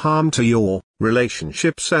cause harm to your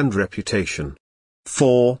relationships and reputation.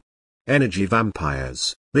 4. Energy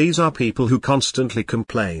vampires. These are people who constantly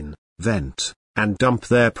complain, vent, and dump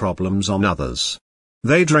their problems on others.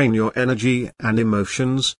 They drain your energy and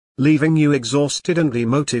emotions, leaving you exhausted and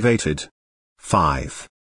demotivated. 5.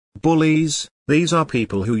 Bullies. These are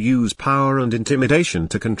people who use power and intimidation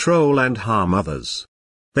to control and harm others.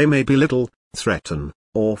 They may belittle, threaten,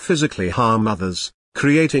 or physically harm others,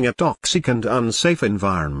 creating a toxic and unsafe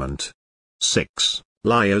environment. 6.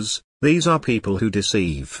 Liars. These are people who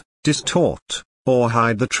deceive, distort, or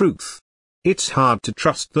hide the truth. It's hard to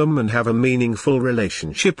trust them and have a meaningful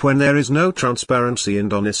relationship when there is no transparency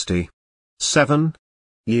and honesty. 7.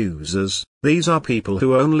 Users. These are people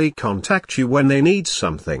who only contact you when they need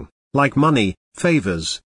something, like money,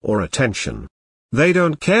 favors, or attention. They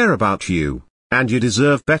don't care about you, and you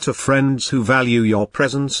deserve better friends who value your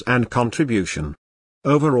presence and contribution.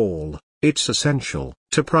 Overall, it's essential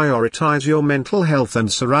to prioritize your mental health and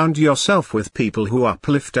surround yourself with people who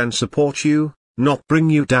uplift and support you, not bring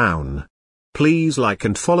you down. Please like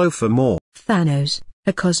and follow for more. Thanos,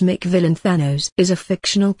 a cosmic villain. Thanos is a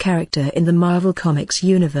fictional character in the Marvel Comics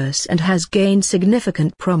universe and has gained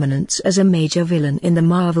significant prominence as a major villain in the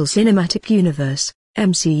Marvel Cinematic Universe,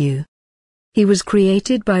 MCU. He was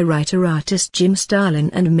created by writer-artist Jim Starlin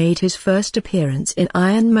and made his first appearance in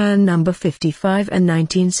Iron Man No. 55 in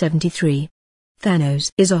 1973. Thanos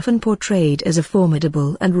is often portrayed as a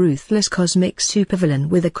formidable and ruthless cosmic supervillain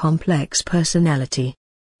with a complex personality.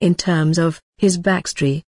 In terms of his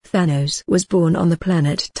backstory, Thanos was born on the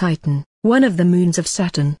planet Titan, one of the moons of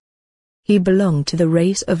Saturn. He belonged to the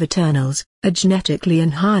race of Eternals, a genetically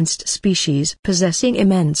enhanced species possessing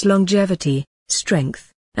immense longevity,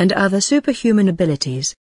 strength, and other superhuman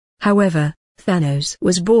abilities. However, Thanos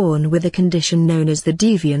was born with a condition known as the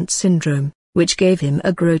Deviant Syndrome, which gave him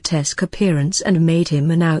a grotesque appearance and made him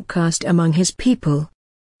an outcast among his people.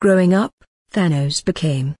 Growing up, Thanos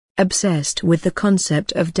became obsessed with the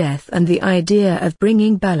concept of death and the idea of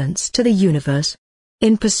bringing balance to the universe.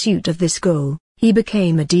 In pursuit of this goal, he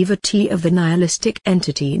became a devotee of the nihilistic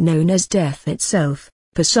entity known as death itself,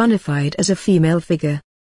 personified as a female figure.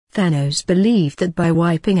 Thanos believed that by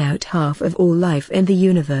wiping out half of all life in the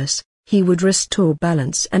universe, he would restore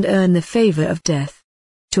balance and earn the favor of death.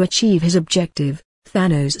 To achieve his objective,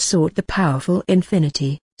 Thanos sought the powerful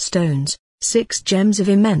Infinity Stones, 6 gems of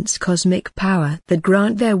immense cosmic power that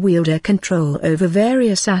grant their wielder control over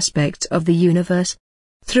various aspects of the universe.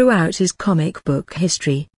 Throughout his comic book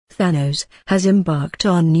history, Thanos has embarked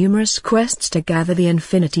on numerous quests to gather the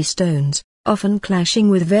Infinity Stones, often clashing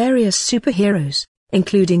with various superheroes,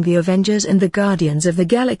 including the Avengers and the Guardians of the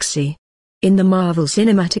Galaxy. In the Marvel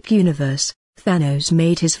Cinematic Universe, Thanos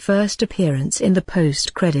made his first appearance in the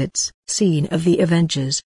post-credits scene of The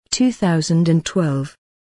Avengers, 2012.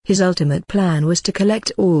 His ultimate plan was to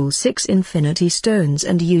collect all 6 Infinity Stones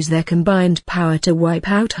and use their combined power to wipe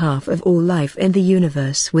out half of all life in the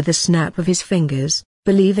universe with a snap of his fingers,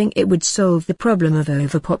 believing it would solve the problem of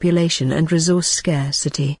overpopulation and resource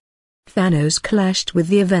scarcity. Thanos clashed with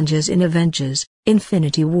the Avengers in Avengers,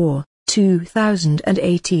 Infinity War,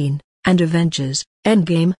 2018, and Avengers,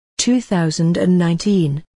 Endgame,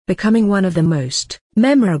 2019, becoming one of the most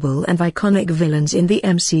memorable and iconic villains in the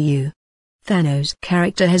MCU. Thanos'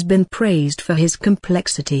 character has been praised for his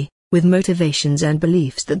complexity, with motivations and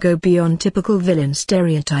beliefs that go beyond typical villain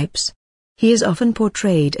stereotypes. He is often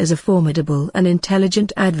portrayed as a formidable and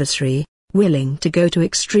intelligent adversary, willing to go to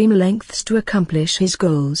extreme lengths to accomplish his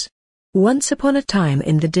goals. Once upon a time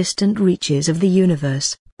in the distant reaches of the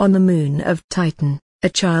universe, on the moon of Titan, a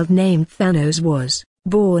child named Thanos was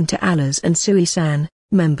born to Alas and Sui-san,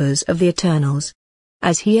 members of the Eternals.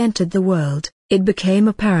 As he entered the world, it became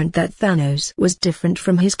apparent that Thanos was different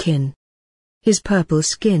from his kin. His purple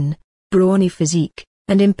skin, brawny physique,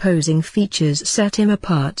 and imposing features set him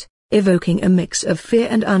apart, evoking a mix of fear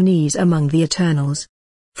and unease among the Eternals.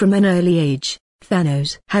 From an early age,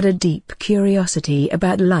 Thanos had a deep curiosity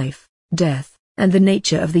about life, death, and the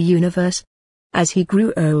nature of the universe. As he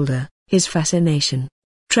grew older, his fascination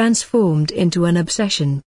transformed into an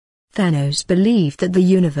obsession. Thanos believed that the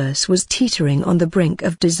universe was teetering on the brink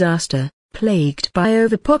of disaster, plagued by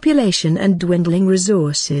overpopulation and dwindling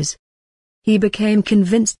resources. He became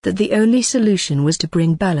convinced that the only solution was to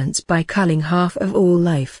bring balance by culling half of all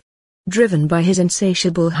life. Driven by his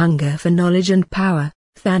insatiable hunger for knowledge and power,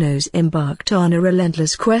 Thanos embarked on a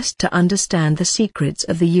relentless quest to understand the secrets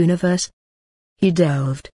of the universe. He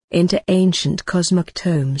delved into ancient cosmic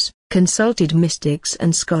tomes, consulted mystics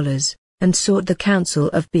and scholars, and sought the counsel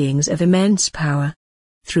of beings of immense power.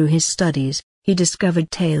 Through his studies, he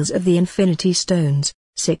discovered tales of the Infinity Stones,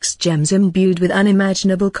 6 gems imbued with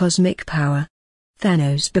unimaginable cosmic power.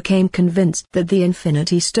 Thanos became convinced that the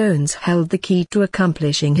Infinity Stones held the key to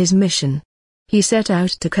accomplishing his mission. He set out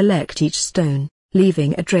to collect each stone,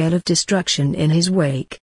 leaving a trail of destruction in his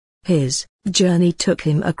wake. His journey took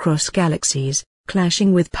him across galaxies,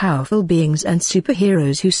 clashing with powerful beings and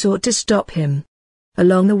superheroes who sought to stop him.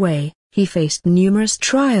 Along the way, he faced numerous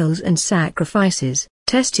trials and sacrifices,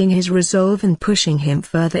 testing his resolve and pushing him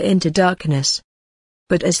further into darkness.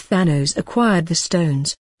 But as Thanos acquired the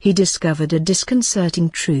stones, he discovered a disconcerting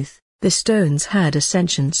truth: the stones had a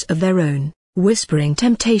sentience of their own, whispering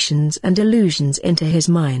temptations and illusions into his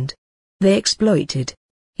mind. They exploited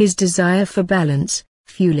his desire for balance,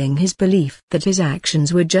 fueling his belief that his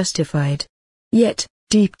actions were justified. Yet,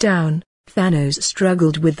 deep down, Thanos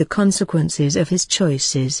struggled with the consequences of his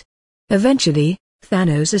choices. Eventually,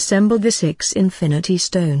 Thanos assembled the 6 Infinity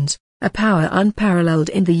Stones, a power unparalleled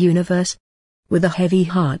in the universe. With a heavy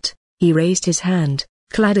heart, he raised his hand,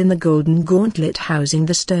 clad in the golden gauntlet housing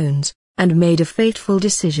the stones, and made a fateful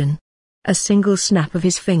decision. A single snap of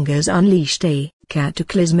his fingers unleashed a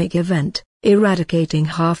cataclysmic event, eradicating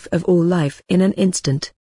half of all life in an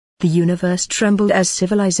instant. The universe trembled as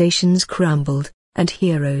civilizations crumbled, and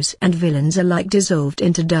heroes and villains alike dissolved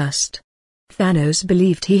into dust. Thanos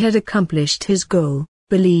believed he had accomplished his goal,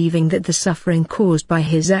 believing that the suffering caused by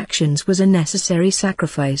his actions was a necessary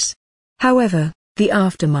sacrifice. However, the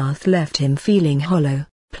aftermath left him feeling hollow,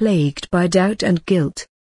 plagued by doubt and guilt.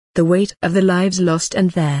 The weight of the lives lost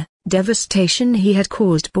and their devastation he had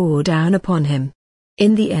caused bore down upon him.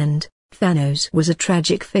 In the end, Thanos was a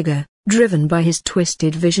tragic figure, driven by his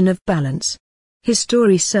twisted vision of balance. His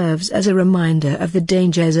story serves as a reminder of the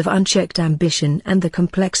dangers of unchecked ambition and the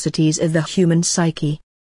complexities of the human psyche.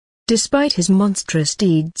 Despite his monstrous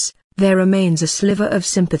deeds, there remains a sliver of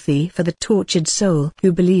sympathy for the tortured soul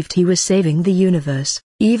who believed he was saving the universe,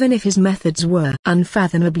 even if his methods were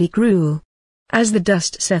unfathomably cruel. As the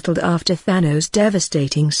dust settled after Thanos'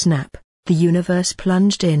 devastating snap, the universe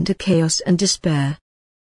plunged into chaos and despair.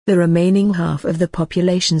 The remaining half of the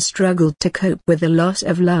population struggled to cope with the loss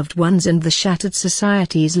of loved ones and the shattered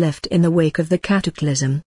societies left in the wake of the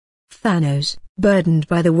cataclysm. Thanos, burdened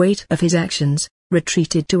by the weight of his actions,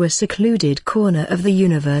 retreated to a secluded corner of the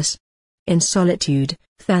universe. In solitude,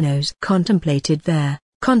 Thanos contemplated the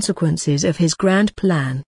consequences of his grand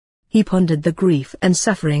plan. He pondered the grief and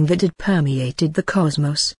suffering that had permeated the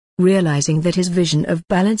cosmos, realizing that his vision of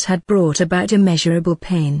balance had brought about immeasurable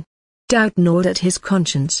pain. Doubt gnawed at his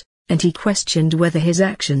conscience, and he questioned whether his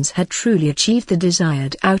actions had truly achieved the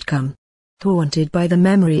desired outcome. Haunted by the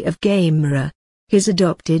memory of Gamera, his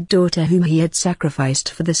adopted daughter whom he had sacrificed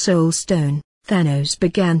for the Soul Stone, Thanos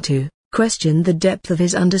began to question the depth of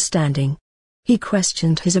his understanding. He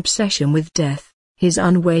questioned his obsession with death, his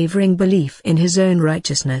unwavering belief in his own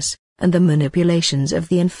righteousness, and the manipulations of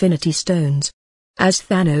the Infinity Stones. As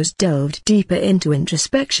Thanos delved deeper into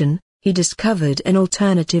introspection, he discovered an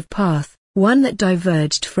alternative path, one that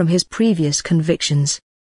diverged from his previous convictions.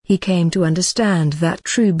 He came to understand that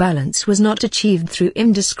true balance was not achieved through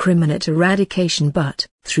indiscriminate eradication but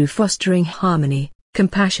through fostering harmony,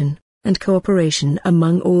 compassion, and cooperation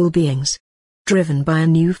among all beings. Driven by a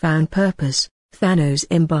newfound purpose, Thanos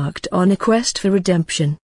embarked on a quest for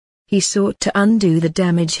redemption. He sought to undo the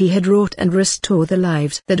damage he had wrought and restore the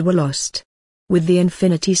lives that were lost. With the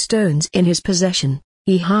Infinity Stones in his possession,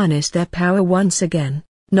 he harnessed their power once again,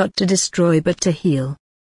 not to destroy but to heal.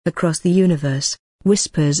 Across the universe,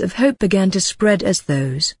 whispers of hope began to spread as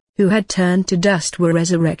those who had turned to dust were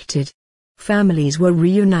resurrected. Families were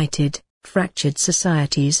reunited, fractured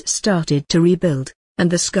societies started to rebuild, and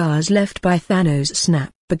the scars left by Thanos'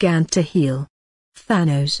 snap began to heal.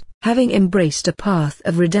 Thanos, having embraced a path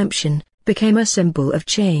of redemption, became a symbol of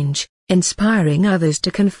change, inspiring others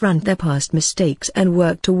to confront their past mistakes and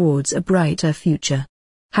work towards a brighter future.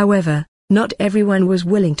 However, not everyone was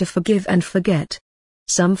willing to forgive and forget.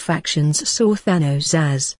 Some factions saw Thanos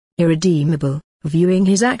as irredeemable, viewing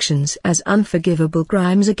his actions as unforgivable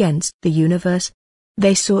crimes against the universe.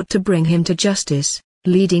 They sought to bring him to justice,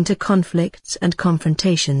 leading to conflicts and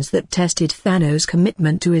confrontations that tested Thanos'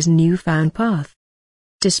 commitment to his newfound path.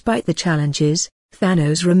 Despite the challenges,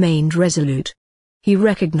 Thanos remained resolute. He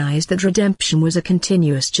recognized that redemption was a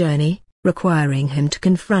continuous journey, requiring him to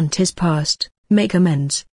confront his past, make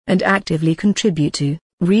amends, and actively contribute to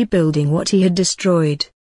rebuilding what he had destroyed.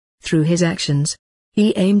 Through his actions,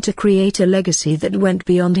 he aimed to create a legacy that went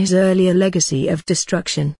beyond his earlier legacy of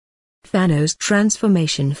destruction. Thanos'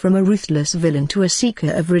 transformation from a ruthless villain to a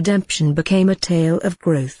seeker of redemption became a tale of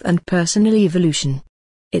growth and personal evolution.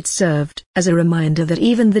 It served as a reminder that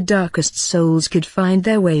even the darkest souls could find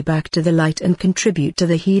their way back to the light and contribute to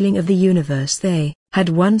the healing of the universe they had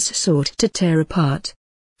once sought to tear apart.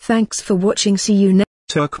 Thanks for watching. See you next.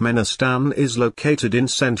 Turkmenistan is located in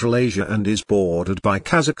Central Asia and is bordered by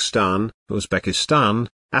Kazakhstan, Uzbekistan,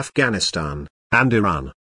 Afghanistan, and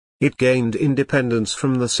Iran. It gained independence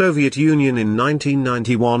from the Soviet Union in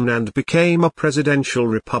 1991 and became a presidential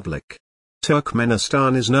republic.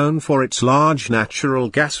 Turkmenistan is known for its large natural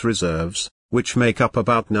gas reserves, which make up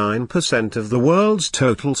about 9% of the world's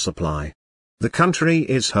total supply. The country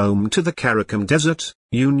is home to the Karakum Desert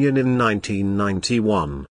Union in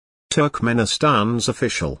 1991. Turkmenistan's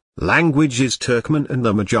official language is Turkmen and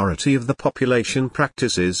the majority of the population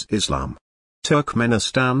practices Islam.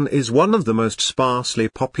 Turkmenistan is one of the most sparsely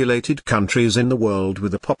populated countries in the world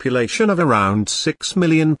with a population of around 6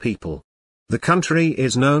 million people. The country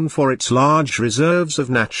is known for its large reserves of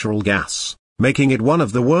natural gas, making it one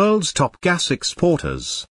of the world's top gas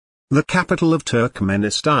exporters. The capital of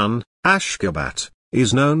Turkmenistan, Ashgabat,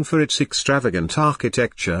 is known for its extravagant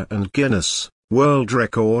architecture and Guinness World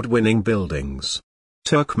Record-winning buildings.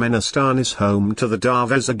 Turkmenistan is home to the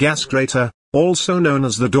Darvaza gas crater, also known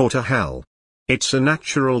as the Door to Hell. It's a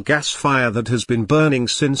natural gas fire that has been burning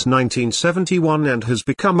since 1971 and has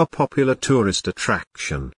become a popular tourist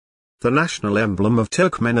attraction. The national emblem of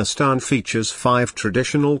Turkmenistan features 5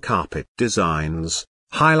 traditional carpet designs,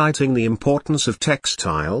 highlighting the importance of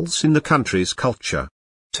textiles in the country's culture.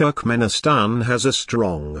 Turkmenistan has a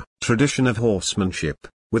strong tradition of horsemanship,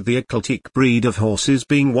 with the Akultik breed of horses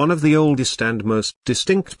being one of the oldest and most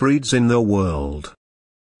distinct breeds in the world.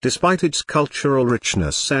 Despite its cultural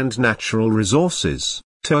richness and natural resources,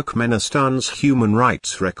 Turkmenistan's human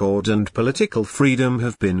rights record and political freedom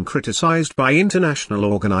have been criticized by international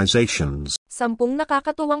organizations. 10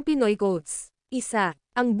 nakakatuwang Pinoy quotes. 1.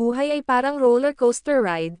 Ang buhay ay parang roller coaster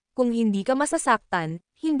ride, kung hindi ka masasaktan,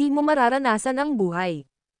 hindi mo mararanasan ang buhay.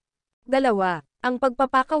 2. Ang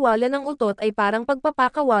pagpapakawala ng utot ay parang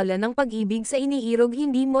pagpapakawala ng pag-ibig sa iniirog,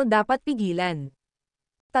 hindi mo dapat pigilan.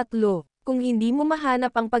 3. Kung hindi mo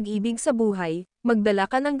mahanap ang pag-ibig sa buhay, magdala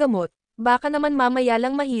ka ng gamot, baka naman mamaya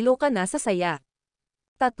lang mahilo ka na sa saya.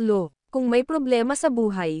 3. Kung may problema sa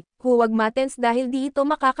buhay, huwag matens dahil di ito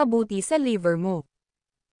makakabuti sa liver mo.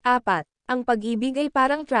 4. Ang pag-ibig ay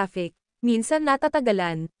parang traffic, minsan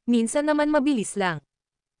natatagalan, minsan naman mabilis lang.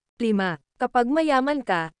 5. Kapag mayaman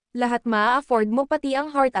ka, lahat maa-afford mo pati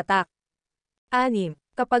ang heart attack. 6.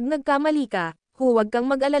 Kapag nagkamali ka, huwag kang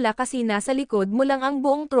mag-alala kasi nasa likod mo lang ang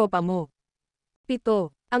buong tropa mo.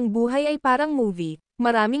 7. Ang buhay ay parang movie,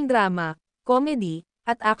 maraming drama, comedy,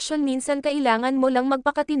 at action, minsan kailangan mo lang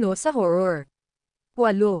magpakatino sa horror.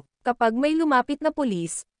 8. Kapag may lumapit na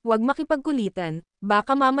pulis, huwag makipagkulitan,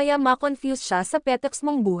 baka mamaya ma-confuse siya sa peteks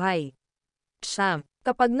mong buhay. 9.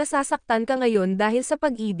 Kapag nasasaktan ka ngayon dahil sa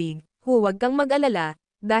pag-ibig, huwag kang mag-alala,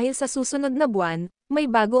 dahil sa susunod na buwan, may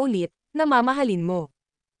bago ulit, na mamahalin mo.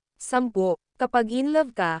 10. Kapag in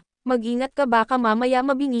love ka, mag-ingat ka baka mamaya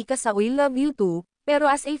mabingi ka sa "I love you too", pero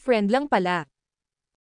as a friend lang pala.